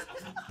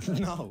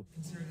 No.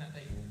 Considering that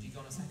date, would you go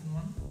on a second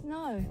one?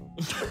 No.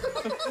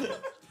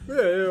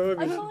 Yeah,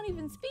 I can't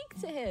even speak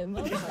to him.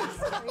 I'm so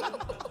sorry.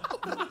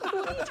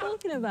 What are you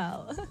talking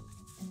about?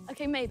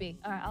 Okay, maybe.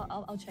 All right,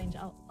 I'll change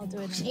it. I'll do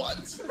it. What?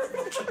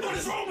 What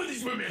is wrong with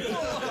these women?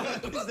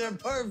 They're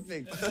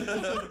perfect.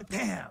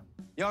 Damn.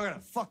 Y'all gonna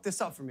fuck this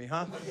up for me,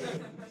 huh?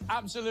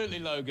 Absolutely,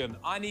 Logan.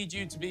 I need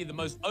you to be the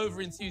most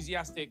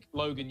over-enthusiastic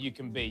Logan you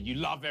can be. You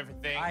love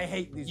everything. I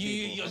hate these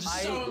people. You're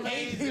just so I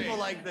hate amazing. people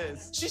like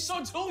this. She's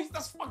so tall.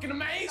 That's fucking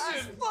amazing.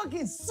 That's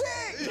fucking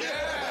sick.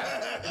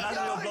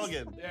 Imagine your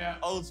vlogging. Yeah.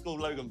 Old school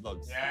Logan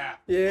vlogs. Yeah.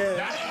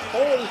 Yeah.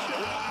 Holy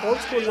shit. Old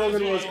school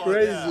Logan was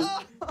crazy.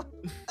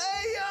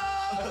 Hey, yo!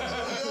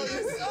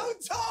 You're so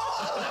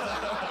tall!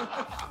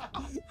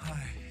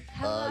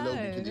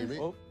 Logan, can you hear me?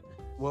 Oh,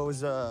 what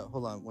was,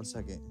 hold on 1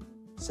 second.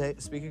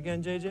 Speak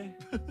again, JJ.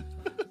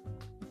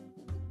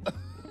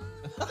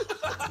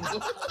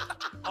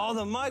 Oh,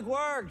 the mic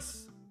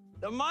works.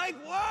 The mic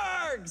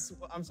works.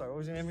 I'm sorry, what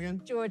was your name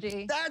again?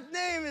 Georgie. That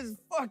name is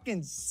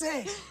fucking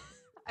sick.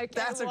 Okay,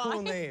 That's a why?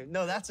 cool name.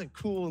 No, that's a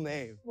cool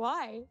name.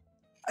 Why?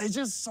 It's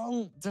just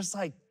so, just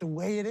like the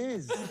way it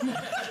is.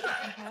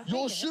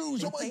 Your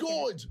shoes, oh my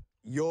god!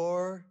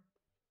 Your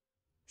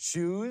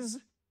shoes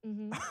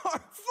Mm-hmm.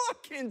 are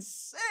fucking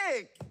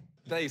sick.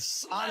 They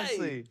slay.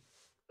 Honestly,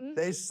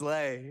 they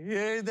slay.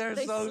 Yeah, they're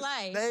They so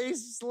slay? They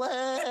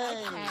slay.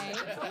 Okay.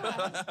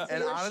 And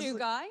You're a honestly, shoe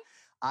guy?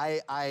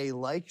 I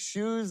like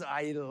shoes.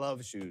 I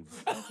love shoes.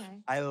 Okay.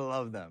 I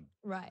love them.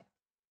 Right.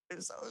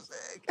 It's so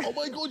sick. Oh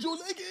my God, your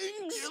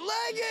leggings! Your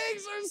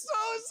leggings are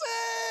so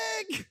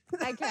sick!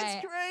 Okay.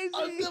 That's crazy.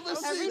 I've never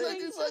seen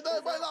leggings like that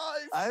in my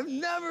life. I've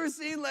never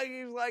seen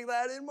leggings like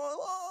that in my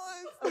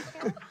life.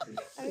 Okay.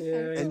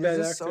 Yeah, And bad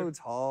you're just so actor.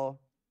 tall.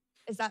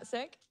 Is that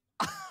sick?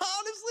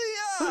 Honestly,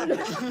 yeah.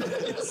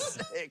 You're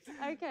sick.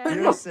 Okay.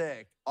 You're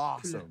sick.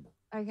 Awesome.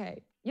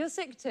 Okay. You're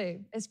sick too.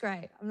 It's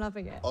great. I'm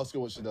loving it. Ask her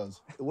what she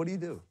does. What do you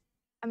do?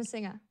 I'm a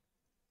singer.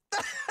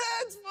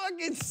 That's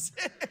fucking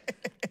sick.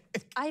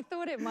 I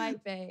thought it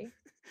might be.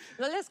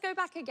 Well, let's go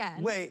back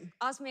again. Wait.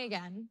 Ask me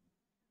again.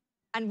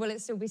 And will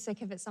it still be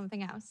sick if it's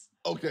something else?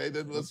 Okay,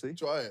 then let's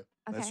try it.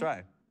 Okay. Let's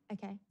try.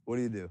 Okay. What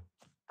do you do?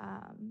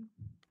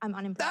 I'm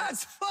unemployed.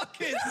 That's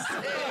fucking sick.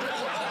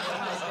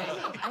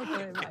 I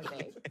thought it might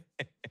be.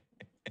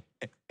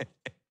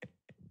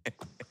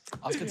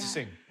 Ask her to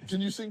sing.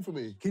 Can you sing for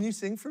me? Can you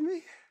sing for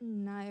me?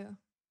 No.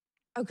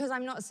 Oh, because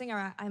I'm not a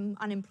singer. I'm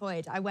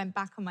unemployed. I went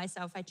back on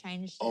myself. I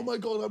changed. Oh it. my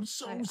God, I'm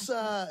so I can't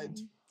sad.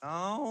 sing.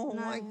 Oh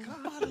No. my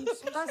God, I'm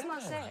so That's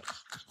not sick.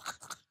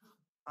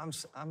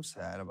 I'm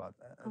sad about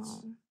that.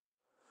 Oh.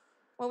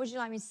 What would you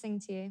like me to sing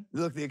to you?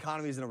 Look, the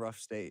economy's in a rough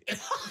state.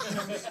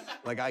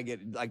 Like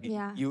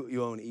Yeah.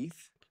 you own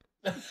ETH,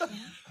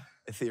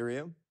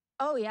 Ethereum.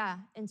 Oh yeah,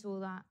 into all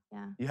that.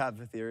 Yeah. You have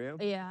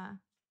Ethereum.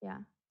 Yeah.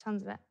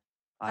 Tons of it.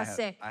 I That's had-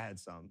 sick. I had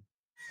some.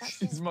 That's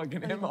She's sick.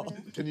 mugging him off.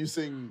 Can you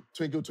sing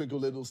Twinkle Twinkle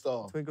Little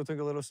Star? Twinkle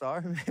Twinkle Little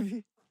Star,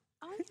 maybe.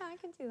 Oh yeah, I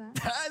can do that.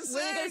 That's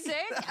Will you go sick.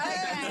 sick?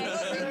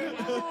 That's Okay.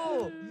 fucking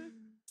cool.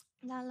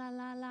 La la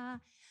la la.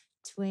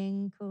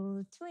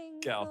 Twinkle twinkle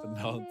Get up and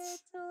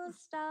dance. little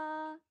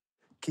star.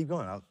 Keep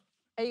going. I'll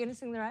Are you gonna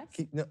sing the rest?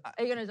 no,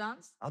 Are you gonna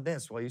dance? I'll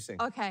dance while you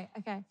sing. Okay.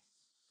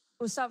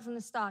 We'll start from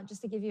the start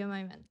just to give you a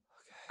moment.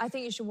 I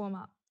think you should warm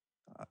up.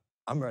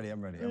 I'm ready.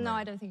 I'm ready. No,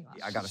 I don't think you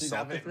are. I got a She's song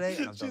out there. today.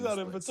 And I've She's done out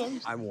the in for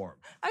splits. I'm warm.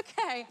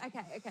 Okay.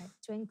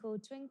 Twinkle,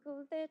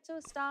 twinkle,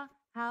 little star,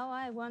 how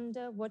I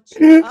wonder what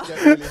you are.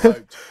 Get really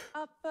hyped.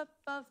 Up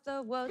above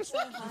the world so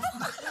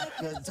high.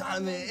 The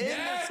diamond in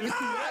the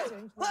sky.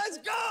 Let's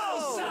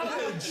go!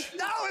 Savage.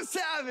 That was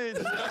savage.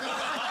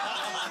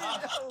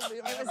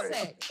 It was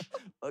sick.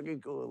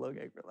 Looking cool.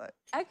 Looking for life.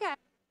 Okay.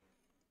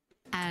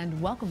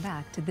 And welcome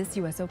back to this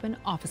U.S. Open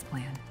office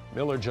plan.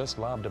 Miller just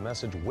lobbed a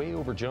message way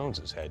over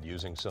Jones's head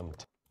using some.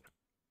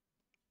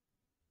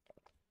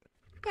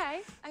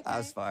 Okay. That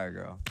was fire,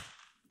 girl.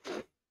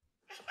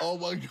 Oh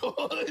my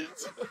God.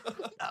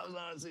 That was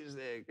honestly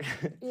sick.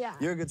 Yeah.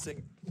 You're a good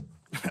singer.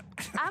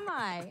 Am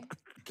I?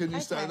 Can you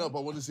stand Okay. up? I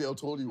want to see how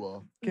tall you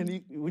are.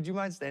 Would you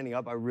mind standing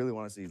up? I really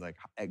want to see like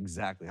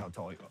exactly how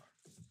tall you are.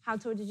 How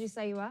tall did you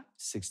say you were?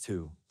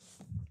 6'2".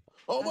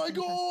 Oh my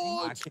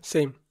God.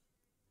 Same.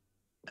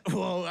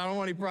 Well, I don't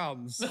want any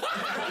problems. Back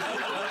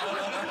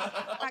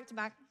to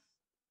back.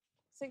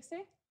 60?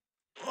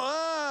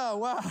 Oh,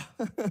 wow.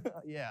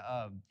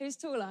 Yeah. Who's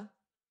taller?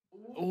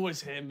 Oh,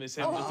 it's him. It's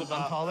him. Oh. Just I'm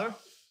about. taller.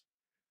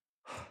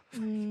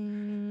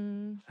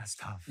 That's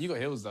tough. You got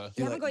heels though.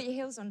 You haven't got your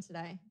heels on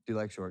today. Do you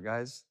like short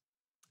guys?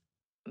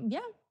 Yeah.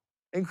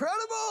 Incredible!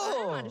 I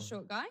don't mind a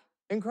short guy.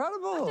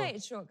 Incredible. I've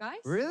dated short guys.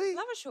 Really?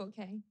 Love a short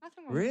king.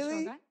 Nothing wrong with a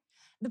Really? short guy.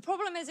 The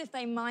problem is if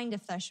they mind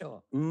if they're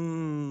short.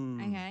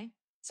 Mm. Okay.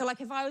 So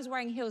like if I was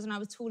wearing heels and I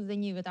was taller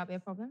than you, would that be a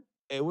problem?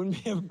 It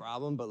wouldn't be a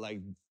problem, but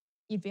like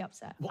You'd be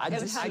upset. I It would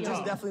just hurt you.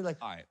 definitely like.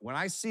 All right, when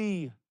I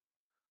see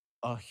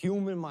a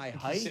human my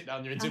height, Sit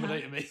down. You're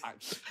intimidating me.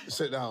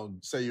 Sit down.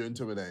 Say you're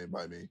intimidated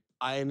by me.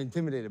 I am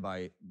intimidated by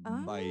you.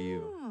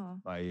 Oh,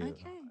 By you.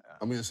 Okay.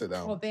 I'm going to sit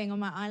down. Or being on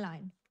my eye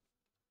line.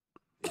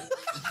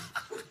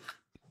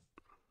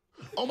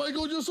 Oh my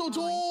God, you're so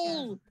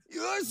tall.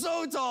 You're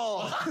so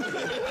tall.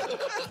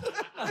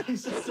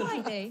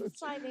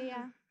 Slightly,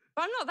 yeah.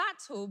 But I'm not that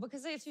tall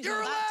because if you're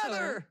You're a not that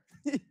ladder.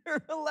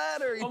 You're a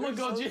ladder. Oh my You're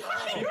God, so you-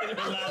 tall.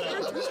 You're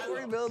a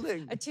two-story building.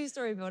 tall. A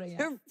two-story building.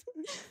 Yeah.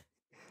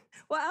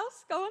 What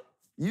else? Go on.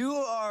 You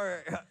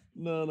are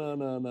No.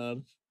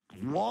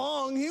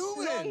 long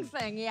human. Long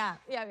thing. Yeah.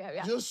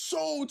 You're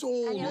so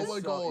tall. And Oh you're my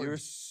God. You're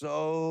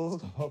so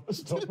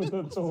Stop with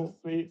the tall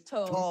feet.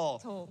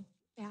 Tall.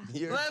 Yeah.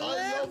 You're I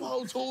love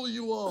how tall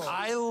you are.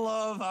 I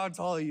love how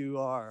tall you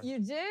are. You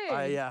do.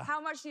 Yeah. How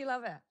much do you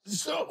love it?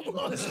 So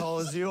much. As tall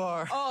as you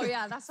are. Oh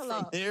yeah, that's a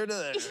lot. Here to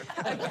there.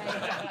 Okay.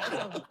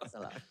 That's a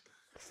lot.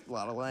 A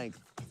lot of length.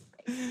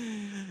 A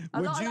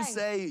Would lot of you length.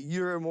 say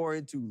you're more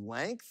into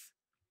length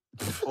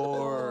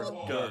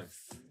or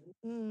girth?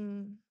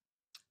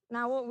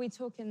 Now, what are we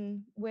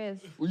talking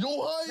with?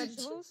 Your height.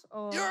 Vegetables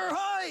or Your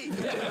height!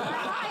 my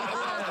height?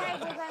 Oh, okay,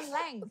 well then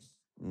length.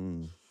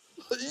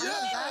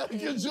 Yeah,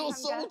 because you're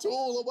so girthy.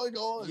 tall. Oh my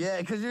God. Yeah,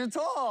 because you're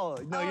tall.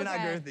 No, you're not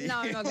Okay. girthy. No,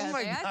 I'm not Oh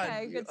my girthy. God.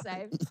 Okay, good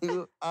save.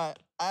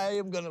 I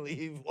am going to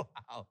leave.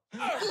 Wow.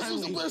 This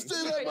was the best day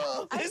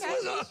ever. This Okay,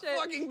 was you the should.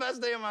 fucking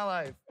best day of my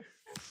life.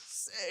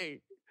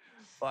 Say.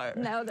 Fire.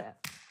 Nailed it.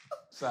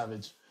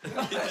 Savage.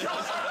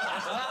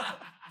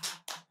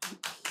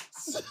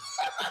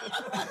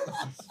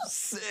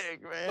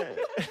 Sick, man.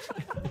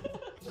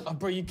 Oh,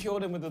 bro, you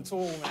killed him with the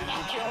tool, man.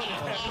 You killed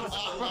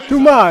him. Too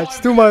much,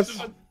 too much.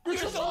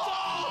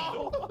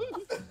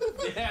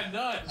 Yeah,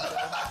 none.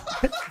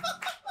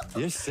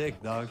 You're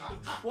sick, dog.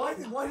 Why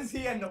does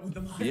he end up with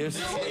the mic? You're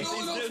sick.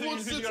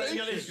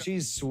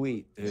 She's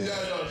sweet, dude.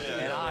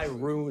 And I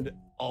ruined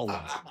all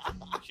of it.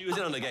 She was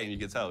in on the game, you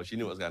could tell. She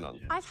knew what was going on.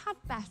 I've had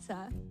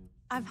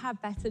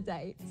better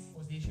dates. What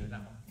was the issue with that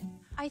one?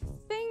 I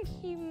think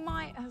he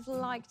might have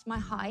liked my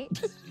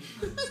height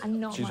and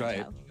not She's my right.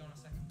 job. Did you go on a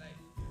second date?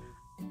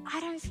 I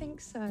don't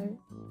think so.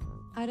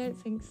 I don't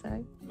think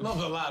so. Love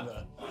the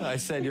ladder. I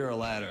said you're a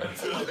ladder.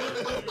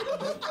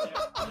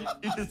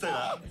 You just say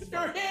that.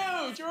 You're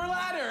huge. You're a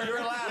ladder. You're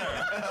a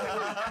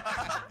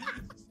ladder.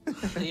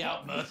 The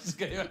outbursts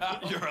get you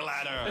out. You're a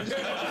ladder.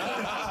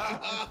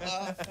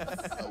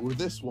 With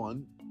this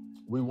one,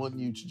 we want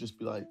you to just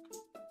be like,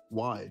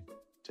 why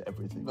to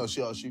everything. No,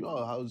 she asks you,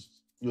 oh, how's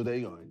your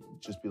day going?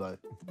 Just be like,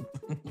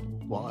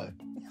 why?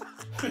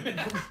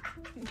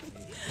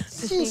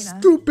 She's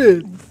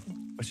stupid.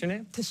 What's your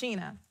name?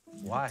 Tashina.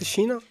 Why?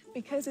 Tashina?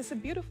 Because it's a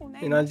beautiful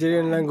name. In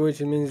Algerian language,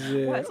 it means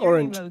What's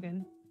orange. your name,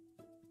 Logan?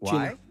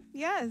 Why?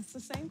 Yeah, it's the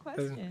same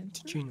question.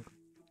 Tashina.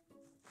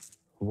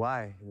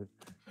 Why?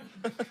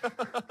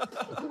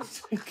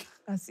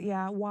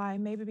 Yeah, why?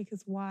 Maybe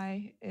because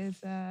why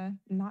is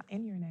not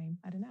in your name.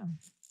 I don't know.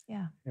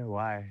 Yeah, Yeah,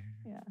 why?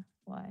 yeah,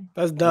 why?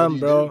 That's dumb,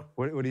 bro.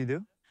 What do you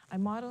do? I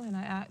model and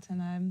I act,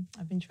 and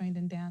I've been trained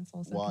in dance,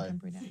 also Why?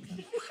 contemporary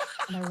dance.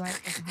 And I write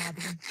as a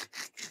hobby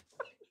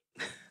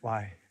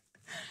Why?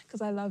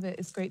 because I love it.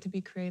 It's great to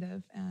be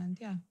creative, and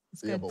yeah,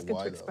 it's Yeah, good. but It's good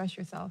why, to though? express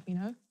yourself, you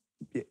know.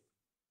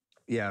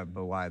 Yeah,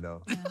 but why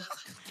though?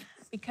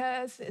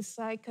 Because it's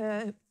like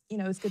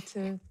it's good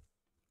to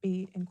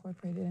be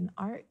incorporated in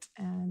art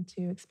and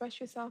to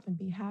express yourself and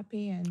be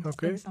happy and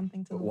bring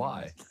something to the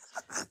world.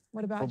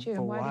 What about you?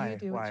 But Why do why? you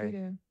do what Why? you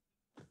do?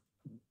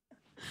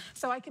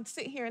 So I could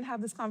sit here and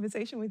have this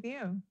conversation with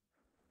you.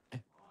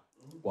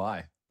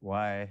 Why?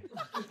 Why?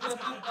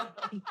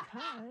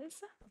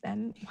 Because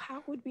then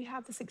how would we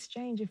have this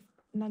exchange if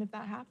none of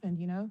that happened,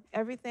 you know?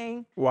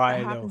 Everything Why,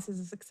 that though? happens is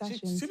a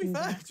succession to be the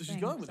fair, next she's thing.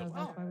 going with So it.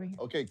 that's Wow. why we...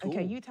 Okay, cool.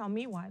 Okay, you tell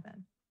me why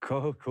then.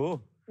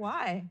 Cool.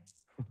 Why?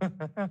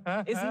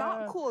 It's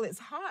not cool. It's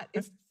hot.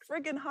 It's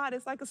friggin' hot.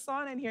 It's like a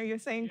sauna in here. You're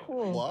saying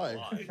cool. Why?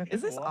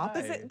 Is this Why?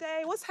 opposite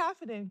day? What's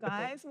happening,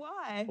 guys?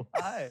 Why?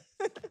 Why?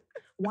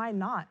 Why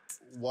not?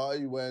 Why are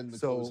you wearing the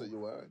clothes that you're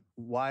wearing?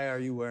 Why are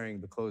you wearing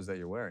the clothes that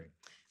you're wearing?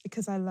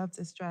 Because I love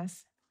this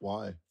dress.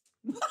 Why?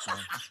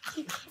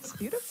 It's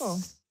beautiful.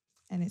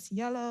 And it's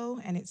yellow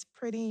and it's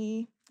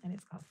pretty and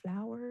it's got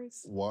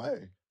flowers.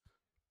 Why?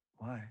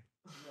 Why?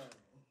 It's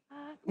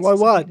Why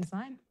just a what? great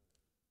design.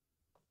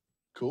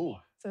 Cool.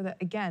 So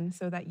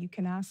that you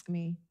can ask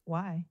me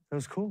why That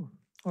was cool.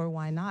 or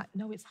why not.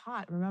 No, it's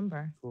hot,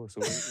 remember. Cool. So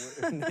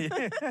Don't get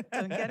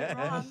it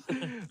wrong.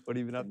 What have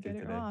you been up Don't to get it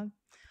today? wrong.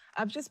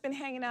 I've just been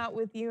hanging out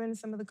with you and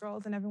some of the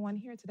girls and everyone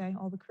here today,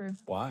 all the crew.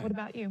 Why? What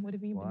about you? What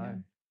have you been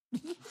doing?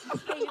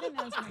 Hey, you didn't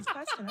answer my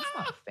question. That's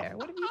not fair.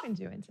 What have you been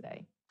doing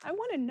today? I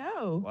want to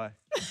know. Why?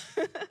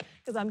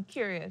 Because I'm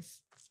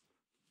curious.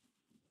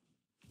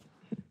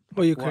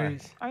 What are you Why?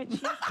 curious? Aren't you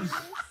curious?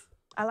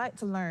 I like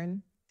to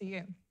learn. Do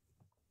you?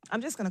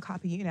 I'm just going to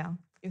copy you now.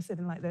 You're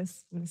sitting like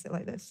this. I'm going to sit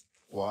like this.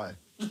 Why?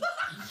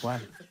 Why?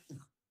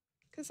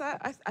 Because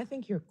I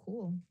think you're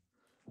cool.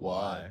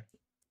 Why?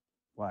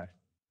 Why?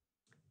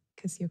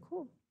 Because you're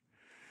cool.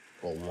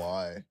 But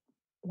why?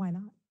 Why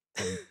not?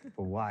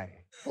 But why?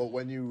 But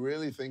when you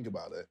really think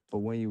about it, But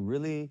when you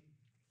really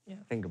Yeah.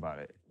 think about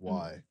it,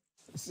 why?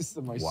 This is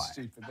the most Why?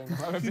 stupid thing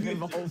I've ever been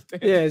involved in.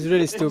 Yeah, it's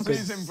really I'm stupid.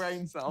 losing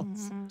brain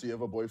cells. Do you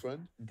have a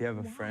boyfriend? do you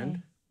have a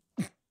friend?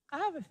 I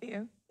have a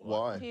few.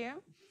 Why? Do you?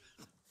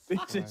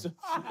 What is this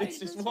one?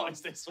 What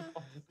is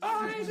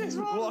this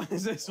one? What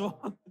is this one?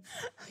 Are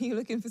you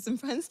looking for some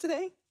friends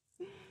today?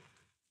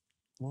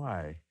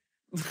 Why?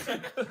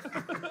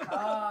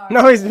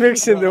 Now he's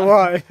mixing the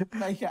why.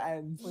 Make it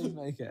end. Please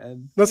make it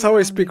end. That's how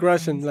I speak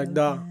Russian, like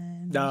da,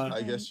 da.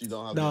 I guess you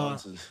don't have the Da.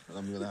 answers, and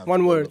I'm gonna have One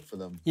to go word. look for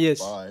them. Yes.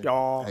 Bye.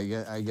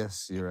 Yeah. I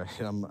guess you're right.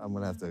 I'm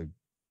gonna have to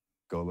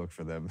go look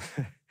for them.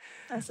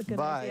 That's a good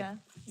Bye. idea.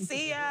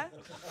 See ya.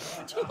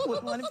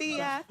 Wouldn't want to be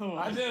ya.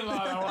 I didn't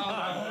like that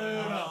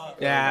one.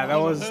 Yeah, that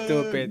was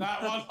stupid.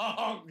 That one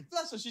long.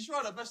 Bless her, she's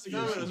trying her best to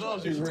go in as well.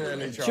 She's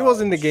really She was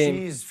in the game.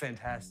 She's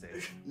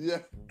fantastic. Yeah.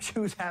 She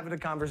was having a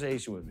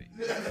conversation with me.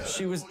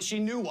 She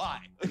knew why.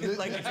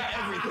 Like it's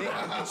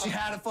everything. She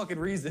had a fucking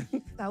reason.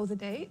 That was a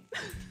date?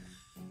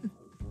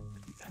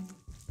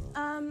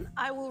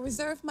 I will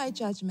reserve my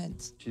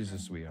judgment. She's a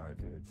sweetheart,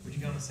 dude. Would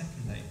you go on a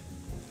second date?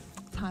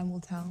 Time will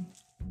tell.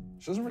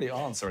 She doesn't really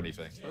answer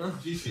anything.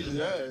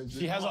 Yeah.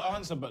 She has an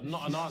answer, but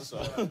not an answer.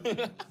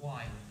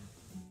 Why?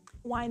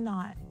 Why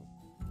not?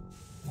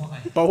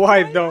 Why? But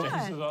why though?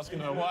 This is asking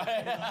her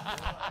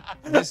why.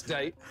 This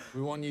date,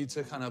 we want you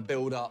to kind of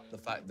build up the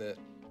fact that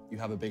you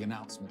have a big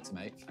announcement to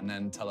make and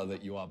then tell her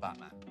that you are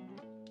Batman.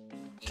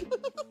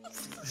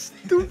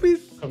 Stupid.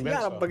 Convince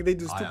Yeah, her. but they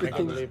do I stupid am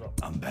things. Believe her.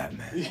 I'm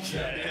Batman.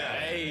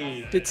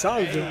 Hey. It's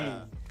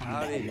Alg-Ua.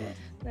 Howdy.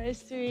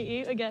 Nice to meet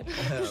you again.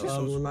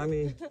 Remind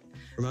me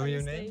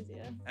your name?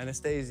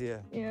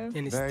 Anastasia. Anastasia. Yeah.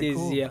 Very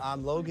cool. Anastasia.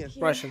 I'm Logan.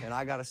 Russian. And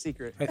I got a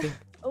secret. I think.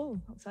 Oh,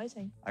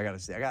 exciting. I got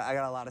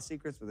a lot of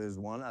secrets, but there's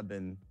one I've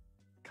been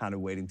kind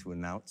of waiting to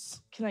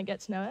announce. Can I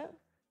get to know it?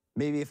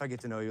 Maybe if I get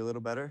to know you a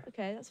little better.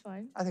 Okay, that's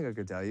fine. I think I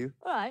could tell you.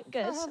 All right,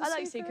 good. I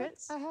like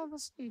secrets. I have a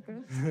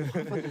secret.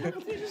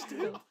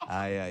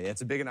 Yeah,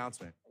 it's a big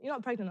announcement. You're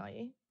not pregnant, are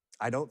you?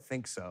 I don't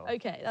think so.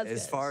 Okay, that's good.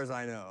 As far as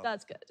I know.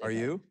 That's good. Are okay.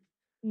 you?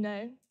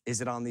 No. Is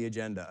it on the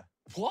agenda?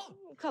 What?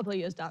 A couple of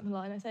years down the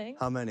line, I think.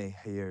 How many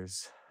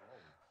years?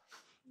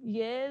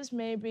 Years,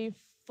 maybe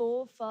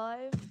 4,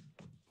 5.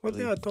 What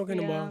they are talking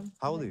Yeah. about?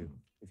 How old are you,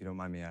 if you don't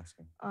mind me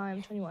asking?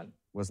 I'm 21.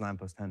 What's 9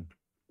 plus 10?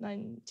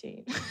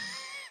 19.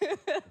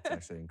 It's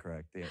actually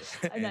incorrect. The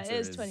I know, it answer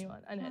is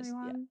 21. I know, it's,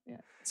 yeah.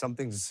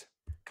 Something's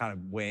kind of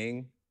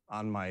weighing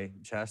on my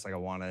chest. Like I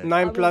want to.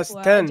 9 plus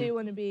I 10. do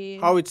want to be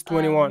How it's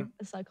 21?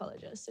 a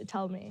psychologist, so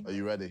tell me. Are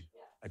you ready?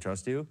 I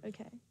trust you.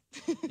 Okay,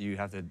 You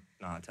have to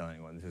not tell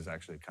anyone. This is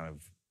actually kind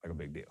of like a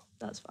big deal.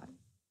 that's fine.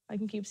 I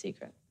can keep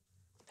secret.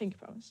 Pinky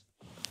promise.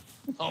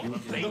 Oh,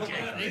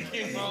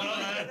 pinky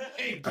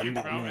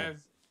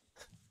promise.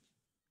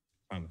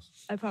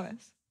 Promise. I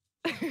promise.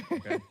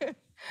 Okay.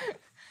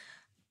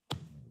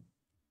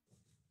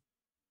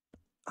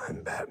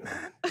 I'm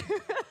Batman.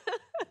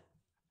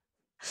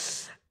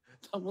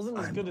 That wasn't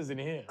as good as in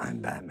here.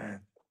 I'm Batman.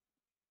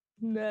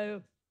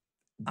 No.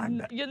 I'm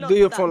Batman. You're not Do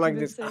your that phone like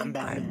this. convincing. I'm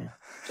Batman.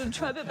 Do you want to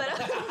try a bit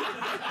better? I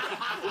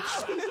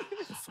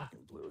fucking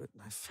blew it.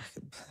 I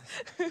fucking.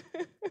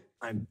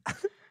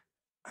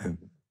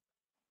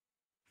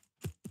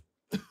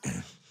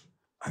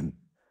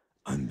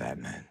 I'm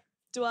Batman.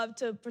 Do I have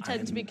to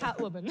pretend to be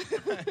Catwoman?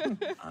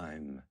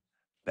 I'm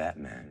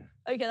Batman.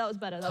 Okay, that was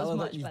better. That Tell was her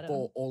much that you've better.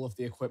 bought all of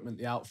the equipment,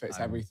 the outfits,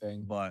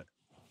 everything. But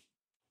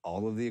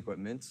all of the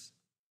equipments,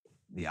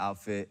 the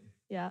outfit,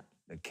 Yeah,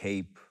 the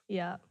cape,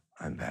 yeah.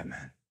 I'm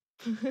Batman.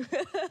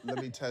 Let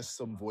me test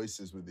some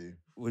voices with you.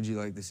 Would you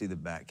like to see the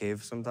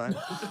Batcave sometime?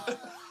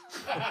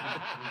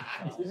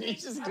 You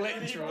just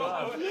glitch through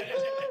life.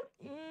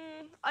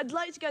 I'd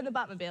like to go in the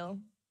Batmobile.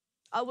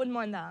 I wouldn't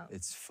mind that.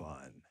 It's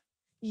fun.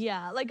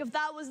 Yeah, like if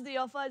that was the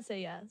offer, I'd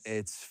say yes.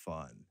 It's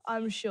fun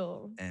I'm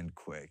sure. and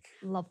quick.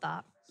 Love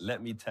that.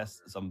 Let me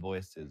test some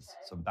voices,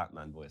 some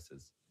Batman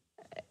voices.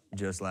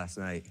 Just last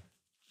night.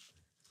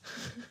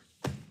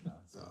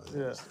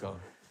 Yeah. Go.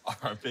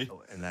 R.I.P.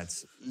 And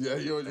that's Yeah,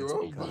 you're on your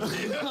own.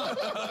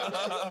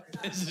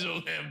 This is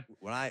all him.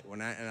 when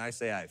I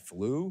say I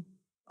flew.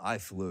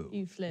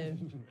 You flew.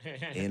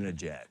 In a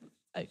jet.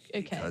 Okay.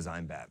 Because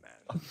I'm Batman.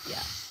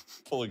 Yeah.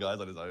 Poor guy's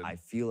on his own. I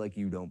feel like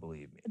you don't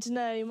believe me. I don't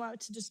know, you might have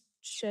to just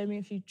show me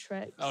a few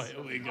tricks. Oh,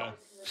 here we go.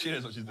 She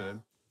knows what she's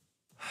doing.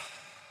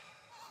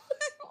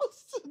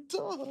 What's the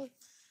door?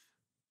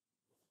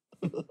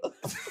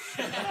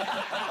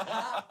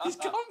 He's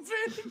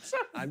confident.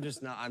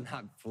 I'm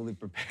not fully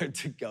prepared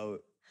to go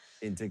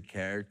into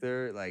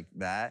character like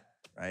that,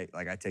 right?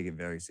 Like I take it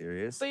very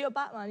serious. But you're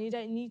Batman, you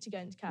don't need to go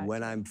into character.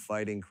 When I'm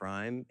fighting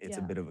crime, it's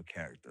a Yeah. bit of a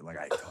character. Like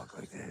I talk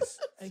like this.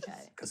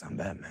 Okay. Because I'm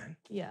Batman.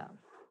 Yeah.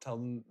 Tell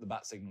them the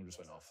bat signal just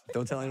went off.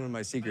 Don't tell anyone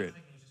my secret.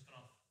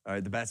 All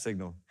right, the bat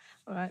signal.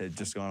 All right. It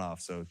just gone off,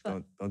 so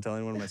don't tell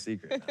anyone my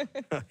secret.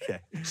 Okay,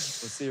 we'll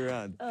see you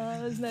around.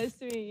 It was nice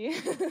to meet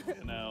you.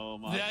 No,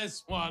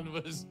 this one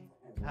was.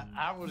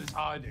 Harold is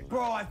hiding.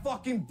 Bro, I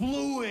fucking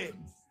blew it.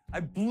 I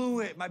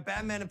blew it. My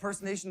Batman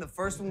impersonation, the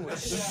first one was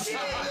shit.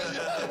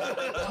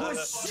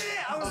 Was shit.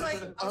 I was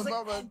like, I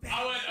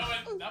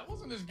went, that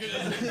wasn't as good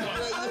as this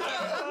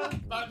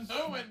one. But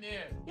nowhere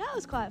near. Yeah, it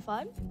was quite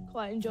fun.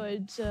 Quite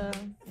enjoyed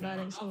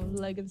learning some of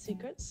Logan's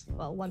secrets.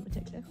 Well, one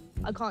particular.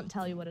 I can't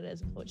tell you what it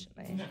is,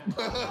 unfortunately.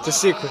 It's a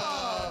secret.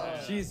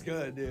 She's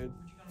good, dude.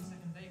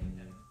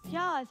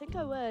 Yeah, I think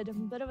I would.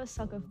 I'm a bit of a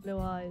sucker for blue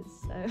eyes,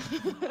 so.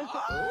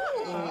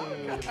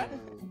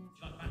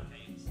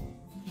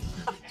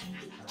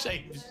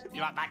 James,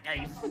 you like that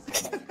game?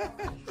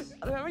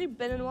 I've not really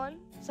been in one,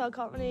 so I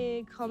can't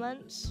really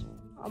comment.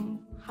 I'm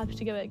happy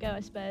to give it a go, I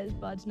suppose,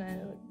 but I don't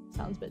know, it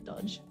sounds a bit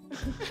dodge.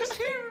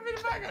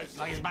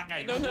 Like his back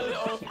game. The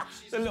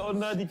little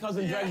nerdy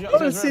cousin drags you I up to want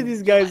to his see room.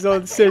 these guys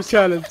on the same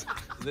challenge.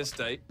 For this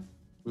date,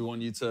 we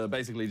want you to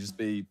basically just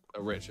be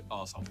a rich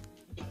arsehole.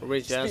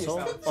 Rich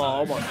asshole?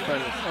 Oh my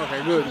goodness.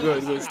 Okay,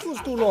 good. It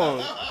was too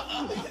long.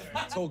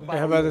 Talk about I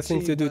have your other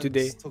things to do today.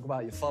 achievements, Talk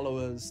about your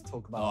followers.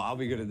 Talk about. Oh, I'll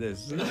be good at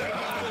this.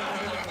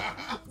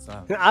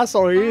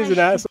 Asshole, he is an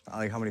asshole.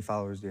 Like, how many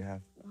followers do you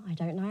have? I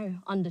don't know.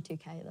 Under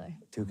 2K,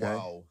 though. 2K?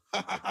 Wow.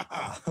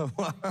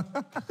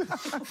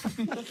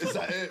 Is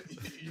that it?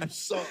 You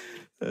suck.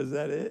 Is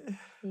that it?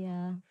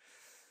 Yeah.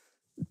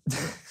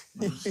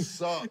 You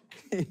suck.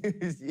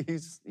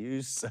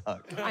 you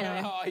suck. I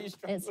know. It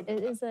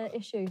is an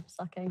issue,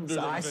 sucking.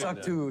 So I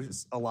suck too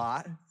a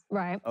lot.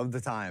 Right. Of the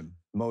time.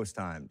 Most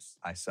times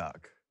I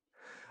suck.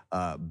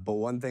 But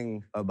one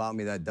thing about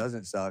me that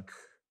doesn't suck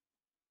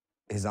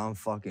is I'm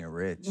fucking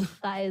rich.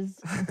 That is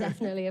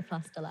definitely a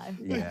plus to life.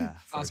 Yeah.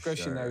 Ask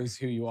Christian knows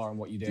who you are and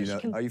what you do.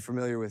 Are you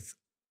familiar with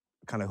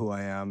kind of who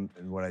I am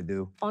and what I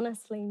do?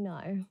 Honestly, no.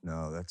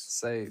 No,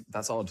 that's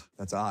that's odd.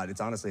 That's odd.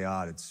 It's honestly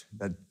odd.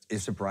 That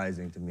is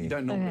surprising to me. You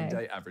don't normally Okay.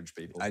 date average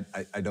people. I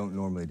don't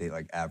normally date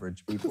like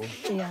average people.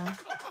 Yeah.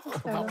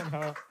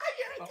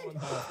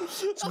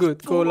 It's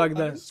good. Go like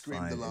that.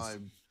 Scream the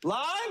lime.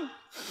 Lime?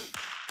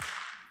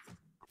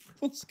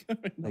 What's going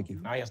on? Thank you.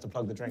 Now he has to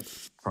plug the drink.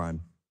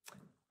 Prime.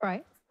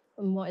 Right.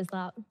 And what is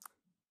that?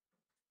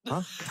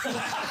 Huh?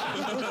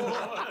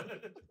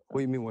 What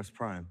do you mean? What's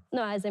prime?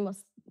 No, as in,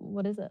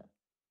 what is it?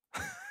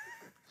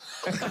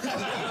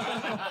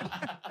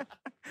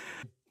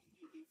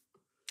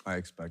 I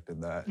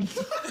expected that.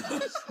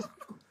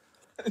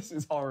 This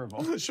is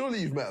horrible.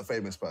 Surely you've met a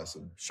famous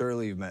person.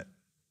 Surely you've met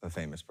a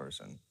famous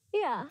person.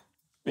 Yeah.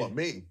 What,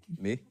 me?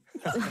 Me?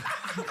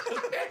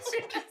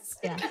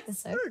 Yeah, I guess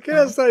so. Can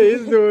I say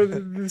he's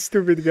the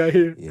stupid guy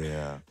here?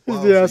 Yeah. He's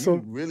Wow, the so asshole.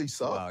 you really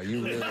suck. Wow,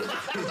 you really.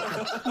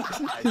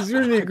 He's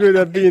really good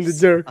at being the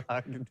jerk.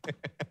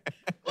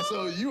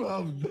 So you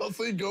have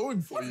nothing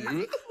going for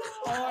you.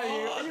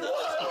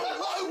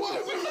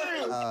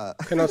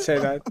 Cannot say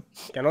that.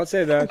 Cannot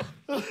say that.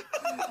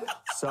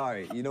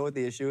 Sorry, you know what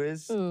the issue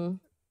is?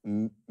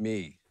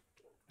 Me.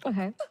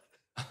 Okay.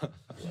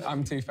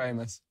 I'm too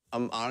famous.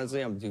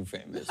 Honestly, I'm too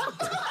famous.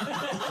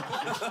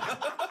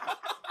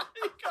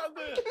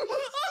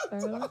 Fair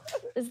enough.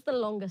 This is the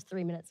longest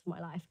 3 minutes of my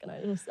life, can I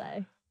just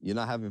say? You're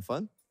not having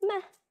fun?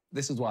 Meh.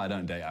 This is why I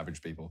don't date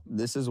average people.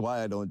 This is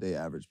why I don't date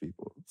average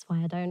people. That's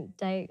why I don't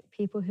date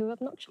people who are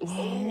obnoxious.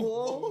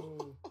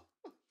 Oh,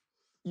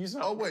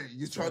 wait,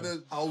 you're trying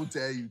to, how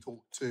dare you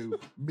talk to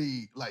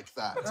me like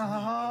that?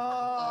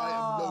 I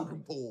am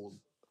Logan Paul.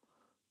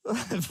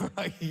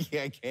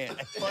 Yeah, I can't.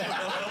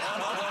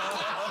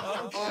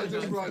 Oh,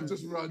 just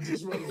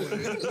run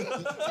away.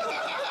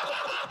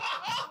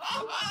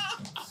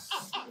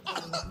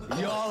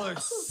 Y'all are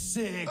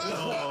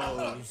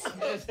sickos.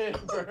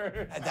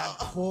 That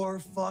poor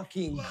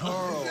fucking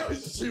girl.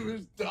 She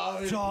was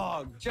dying.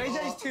 Dog.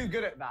 JJ's too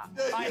good at that.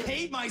 I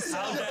hate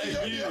myself. How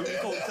dare you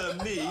talk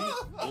to me,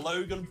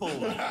 Logan Paul,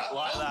 like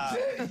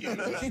that?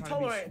 She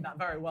tolerated that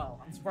very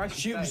well. I'm surprised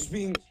She was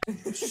being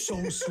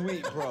so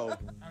sweet, bro. How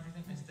do you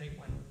think this date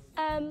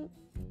went?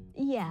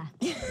 Yeah,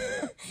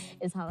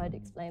 is how I'd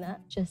explain it.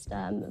 Just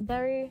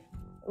very,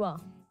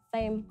 well,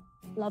 fame,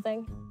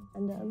 loving,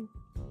 and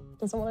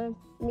doesn't want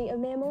to meet a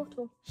mere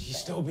mortal. She's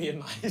still being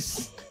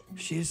nice.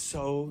 She is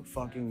so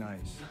fucking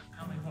nice.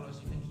 How many followers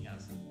do you think he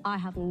has? I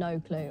have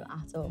no clue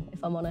at all, if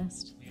I'm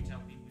honest. Will you tell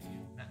people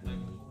you've met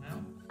Logan Paul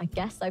now? I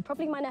guess so.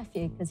 Probably my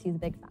nephew, because he's a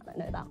big fan. I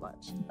know that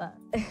much. But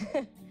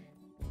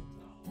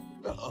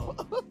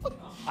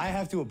I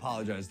have to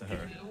apologize to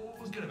her.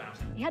 What was good about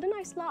him? he had a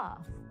nice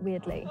laugh,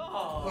 weirdly. Can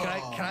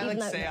I Even like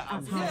though say that's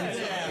I'm how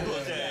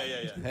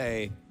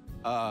Hey,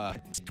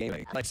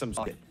 like some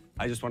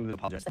I just wanted to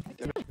apologize.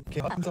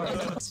 Okay, I'm sorry.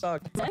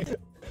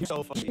 You're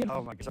so funny.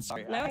 Oh my god, I'm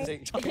sorry. No. So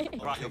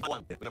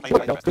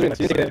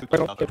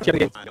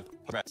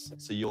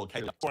you're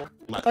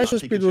I should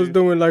speed was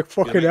doing like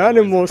fucking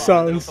animal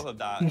sounds. On top of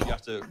that, you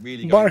have to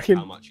really go Barking.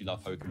 into how much you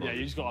love Pokemon. Yeah,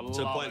 you just gotta to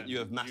the love point it. you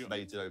have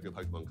masturbated over your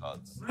Pokemon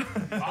cards.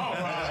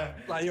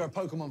 Like you're a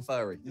Pokemon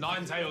furry.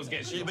 Ninetales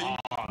gets you.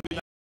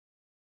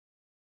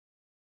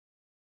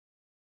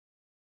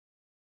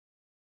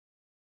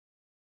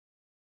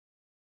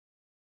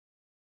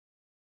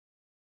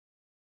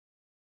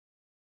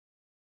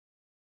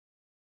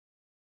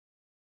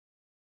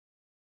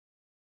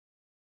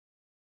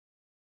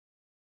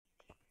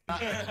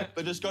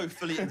 But just go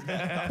fully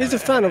into He's a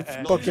fan of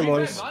Not-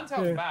 Pokemon.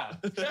 Ninetales Yeah. bad.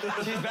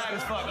 She's bad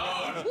as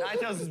fuck.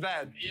 Ninetales is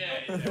bad.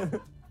 Yeah.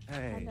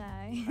 Hey, Hello.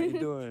 how you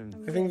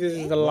doing? I think this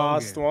is the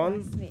last Nice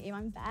one. to meet you.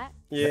 I'm Beck.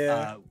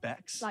 Yeah.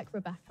 Bex? Like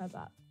Rebecca,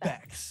 but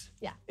Bex.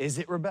 Yeah. Is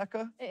it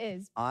Rebecca? it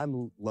is.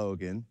 I'm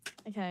Logan.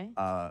 Okay.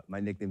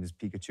 My nickname is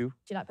Pikachu. Do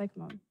you like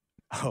Pokemon?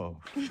 Oh.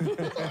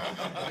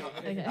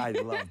 Okay. I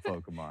love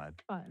Pokemon.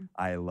 Fun.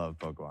 I love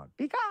Pokemon.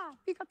 Pika,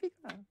 Pika,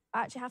 Pika.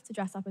 I actually have to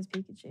dress up as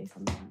Pikachu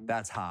sometimes.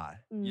 That's hot.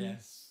 Mm.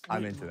 Yes.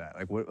 I'm into that.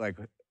 Like what? Like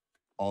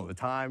all the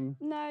time.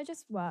 No,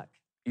 just work.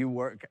 You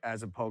work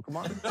as a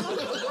Pokemon?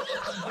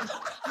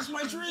 That's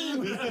my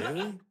dream.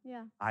 Really?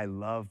 Yeah. I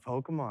love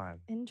Pokemon.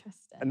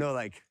 Interesting. No,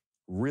 like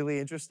really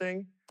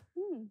interesting.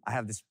 Hmm. I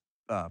have this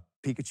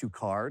Pikachu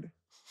card,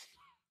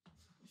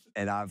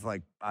 and I've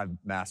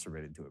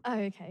masturbated to it. Oh,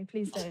 okay.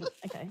 Please don't.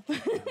 Okay.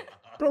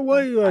 Bro,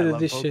 why you I added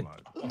love this shit?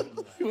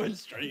 Pokemon. You went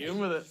straight in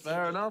with it.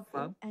 Fair enough,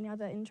 man. Any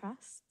other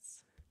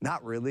interests?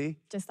 Not really.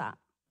 Just that.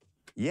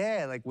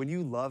 Yeah, like when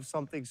you love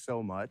something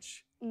so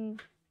much, Mm.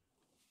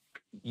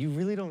 you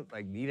really don't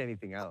like need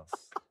anything else.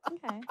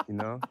 Okay. You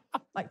know?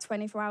 Like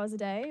 24 hours a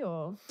day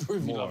or?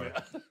 Prove you love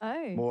it.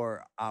 Oh.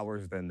 More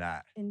hours than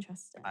that.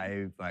 Interesting.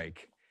 I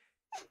like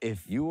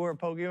if you were a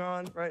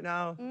Pokemon right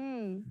now.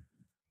 Mm.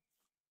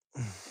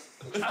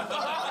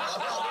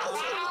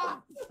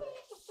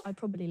 I'd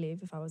probably leave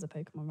if I was a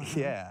Pokemon right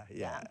now.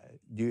 Yeah.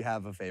 Do you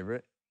have a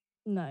favorite?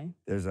 No.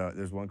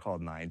 There's one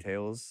called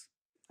Ninetales.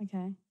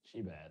 Okay.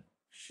 She bad.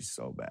 She's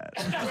so bad.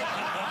 This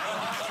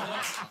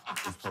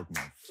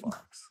Pokemon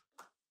fucks.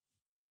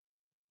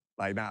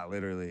 Like, not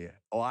literally.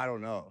 Oh, I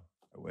don't know.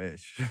 I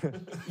wish. You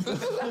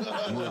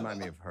remind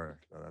me of her.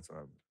 So that's what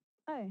I'm.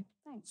 Oh,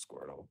 thanks.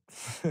 Squirtle.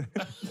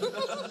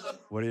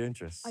 What are your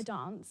interests? I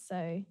dance,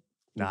 so.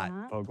 Not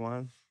that.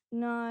 Pokemon?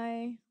 No,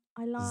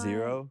 I like.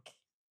 Zero?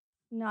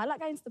 No, I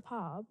like going to the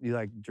pub. You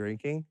like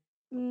drinking?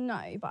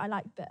 No, but I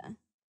like beer.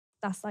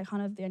 That's like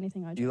kind of the only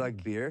thing I drink. Do you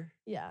like beer?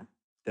 Yeah.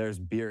 There's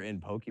beer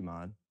in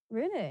Pokemon.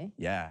 Really?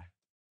 Yeah.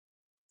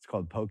 It's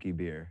called Poke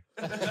Beer.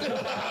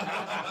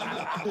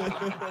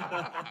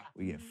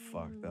 We get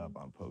fucked up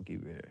on Poke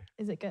Beer.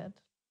 Is it good?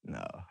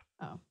 No.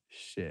 Oh.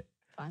 Shit.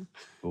 Fine.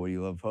 But when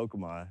you love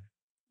Pokemon,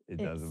 it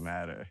doesn't It's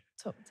matter.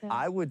 Top tip.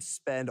 I would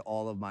spend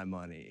all of my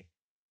money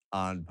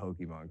on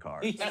Pokemon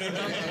cards.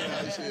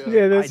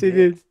 Yeah, that's I it.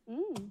 Did.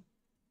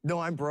 No,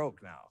 I'm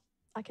broke now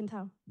I can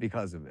tell.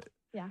 because of it.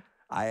 Yeah.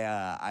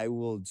 I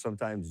will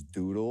sometimes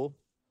doodle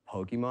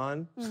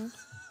Pokemon. Mm.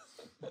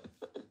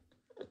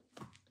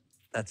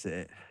 That's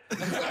it.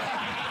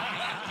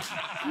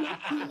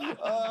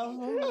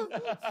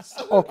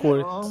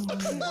 Awkward.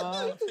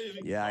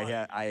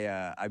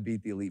 Yeah, I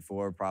beat the Elite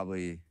Four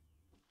probably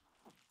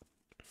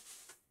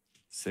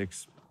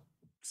 6,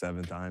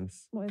 7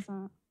 times. What is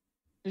that?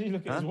 Did you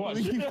look at his watch?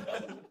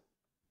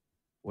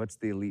 What's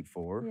the Elite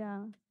Four?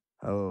 Yeah.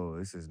 Oh,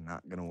 this is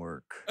not gonna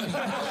work.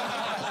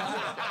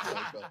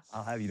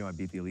 I'll have you know I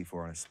beat the Elite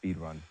Four on a speed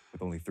run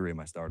with only 3 of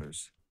my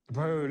starters.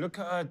 Bro, look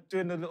at her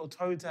doing the little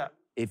toe tap.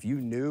 If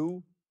you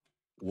knew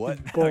what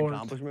the Bored.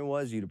 accomplishment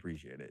was, you'd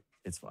appreciate it.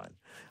 It's fine.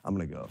 I'm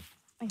gonna go.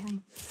 Okay.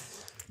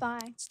 Bye.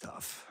 It's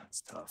tough.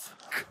 It's tough.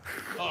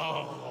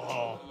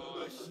 Oh.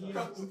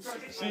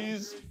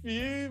 She's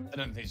fumed. I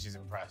don't think she's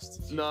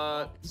impressed.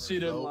 Nah, she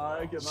didn't Nope.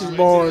 like it. She's man.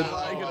 bored. She didn't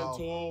like it at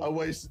all. I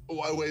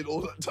wait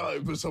all that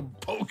time for some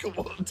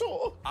Pokemon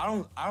talk. I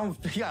don't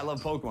think I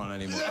love Pokemon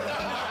anymore.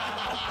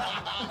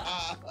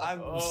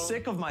 I'm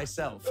sick of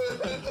myself.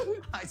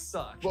 I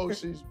suck. Bro,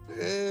 she's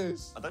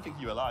pissed. I don't think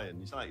you were lying.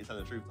 You sound like you're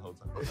telling the truth the whole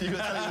time. You were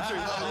telling the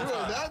truth the whole You were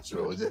time.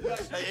 natural.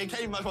 It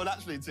came much more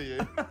naturally to you.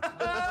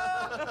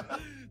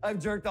 I've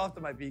jerked off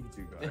to my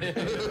Pikachu card.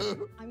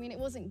 I mean, it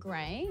wasn't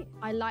great.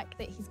 I like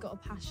that he's got a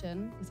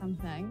passion for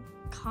something.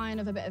 Kind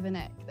of a bit of an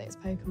ick that it's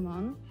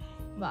Pokemon,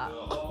 but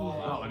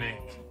Not an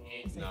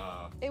ick.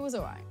 No. it was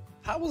all right.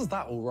 How was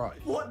that all right?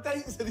 What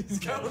dates are these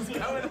girls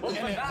going on?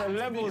 The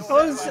levels.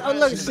 I'd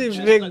like to see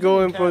Vic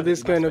going for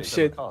this kind of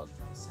shit.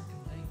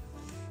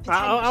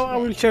 I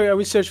will check. I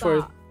will search for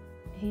it. But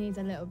he needs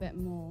a little bit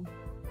more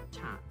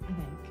chat, I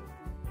think,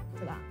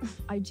 for that.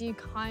 I do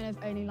kind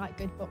of only like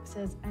good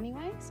boxers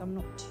anyway, so I'm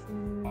not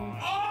too.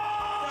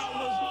 That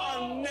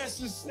was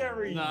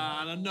unnecessary.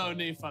 Nah, no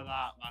need for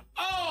that, man.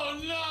 Oh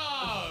no!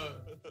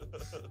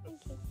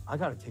 I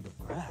gotta take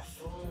a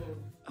breath.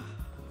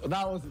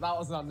 That was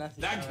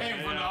unnecessary. That came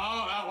from the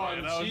heart, that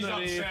one. That was She's no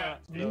need upset.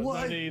 for- there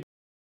was no need.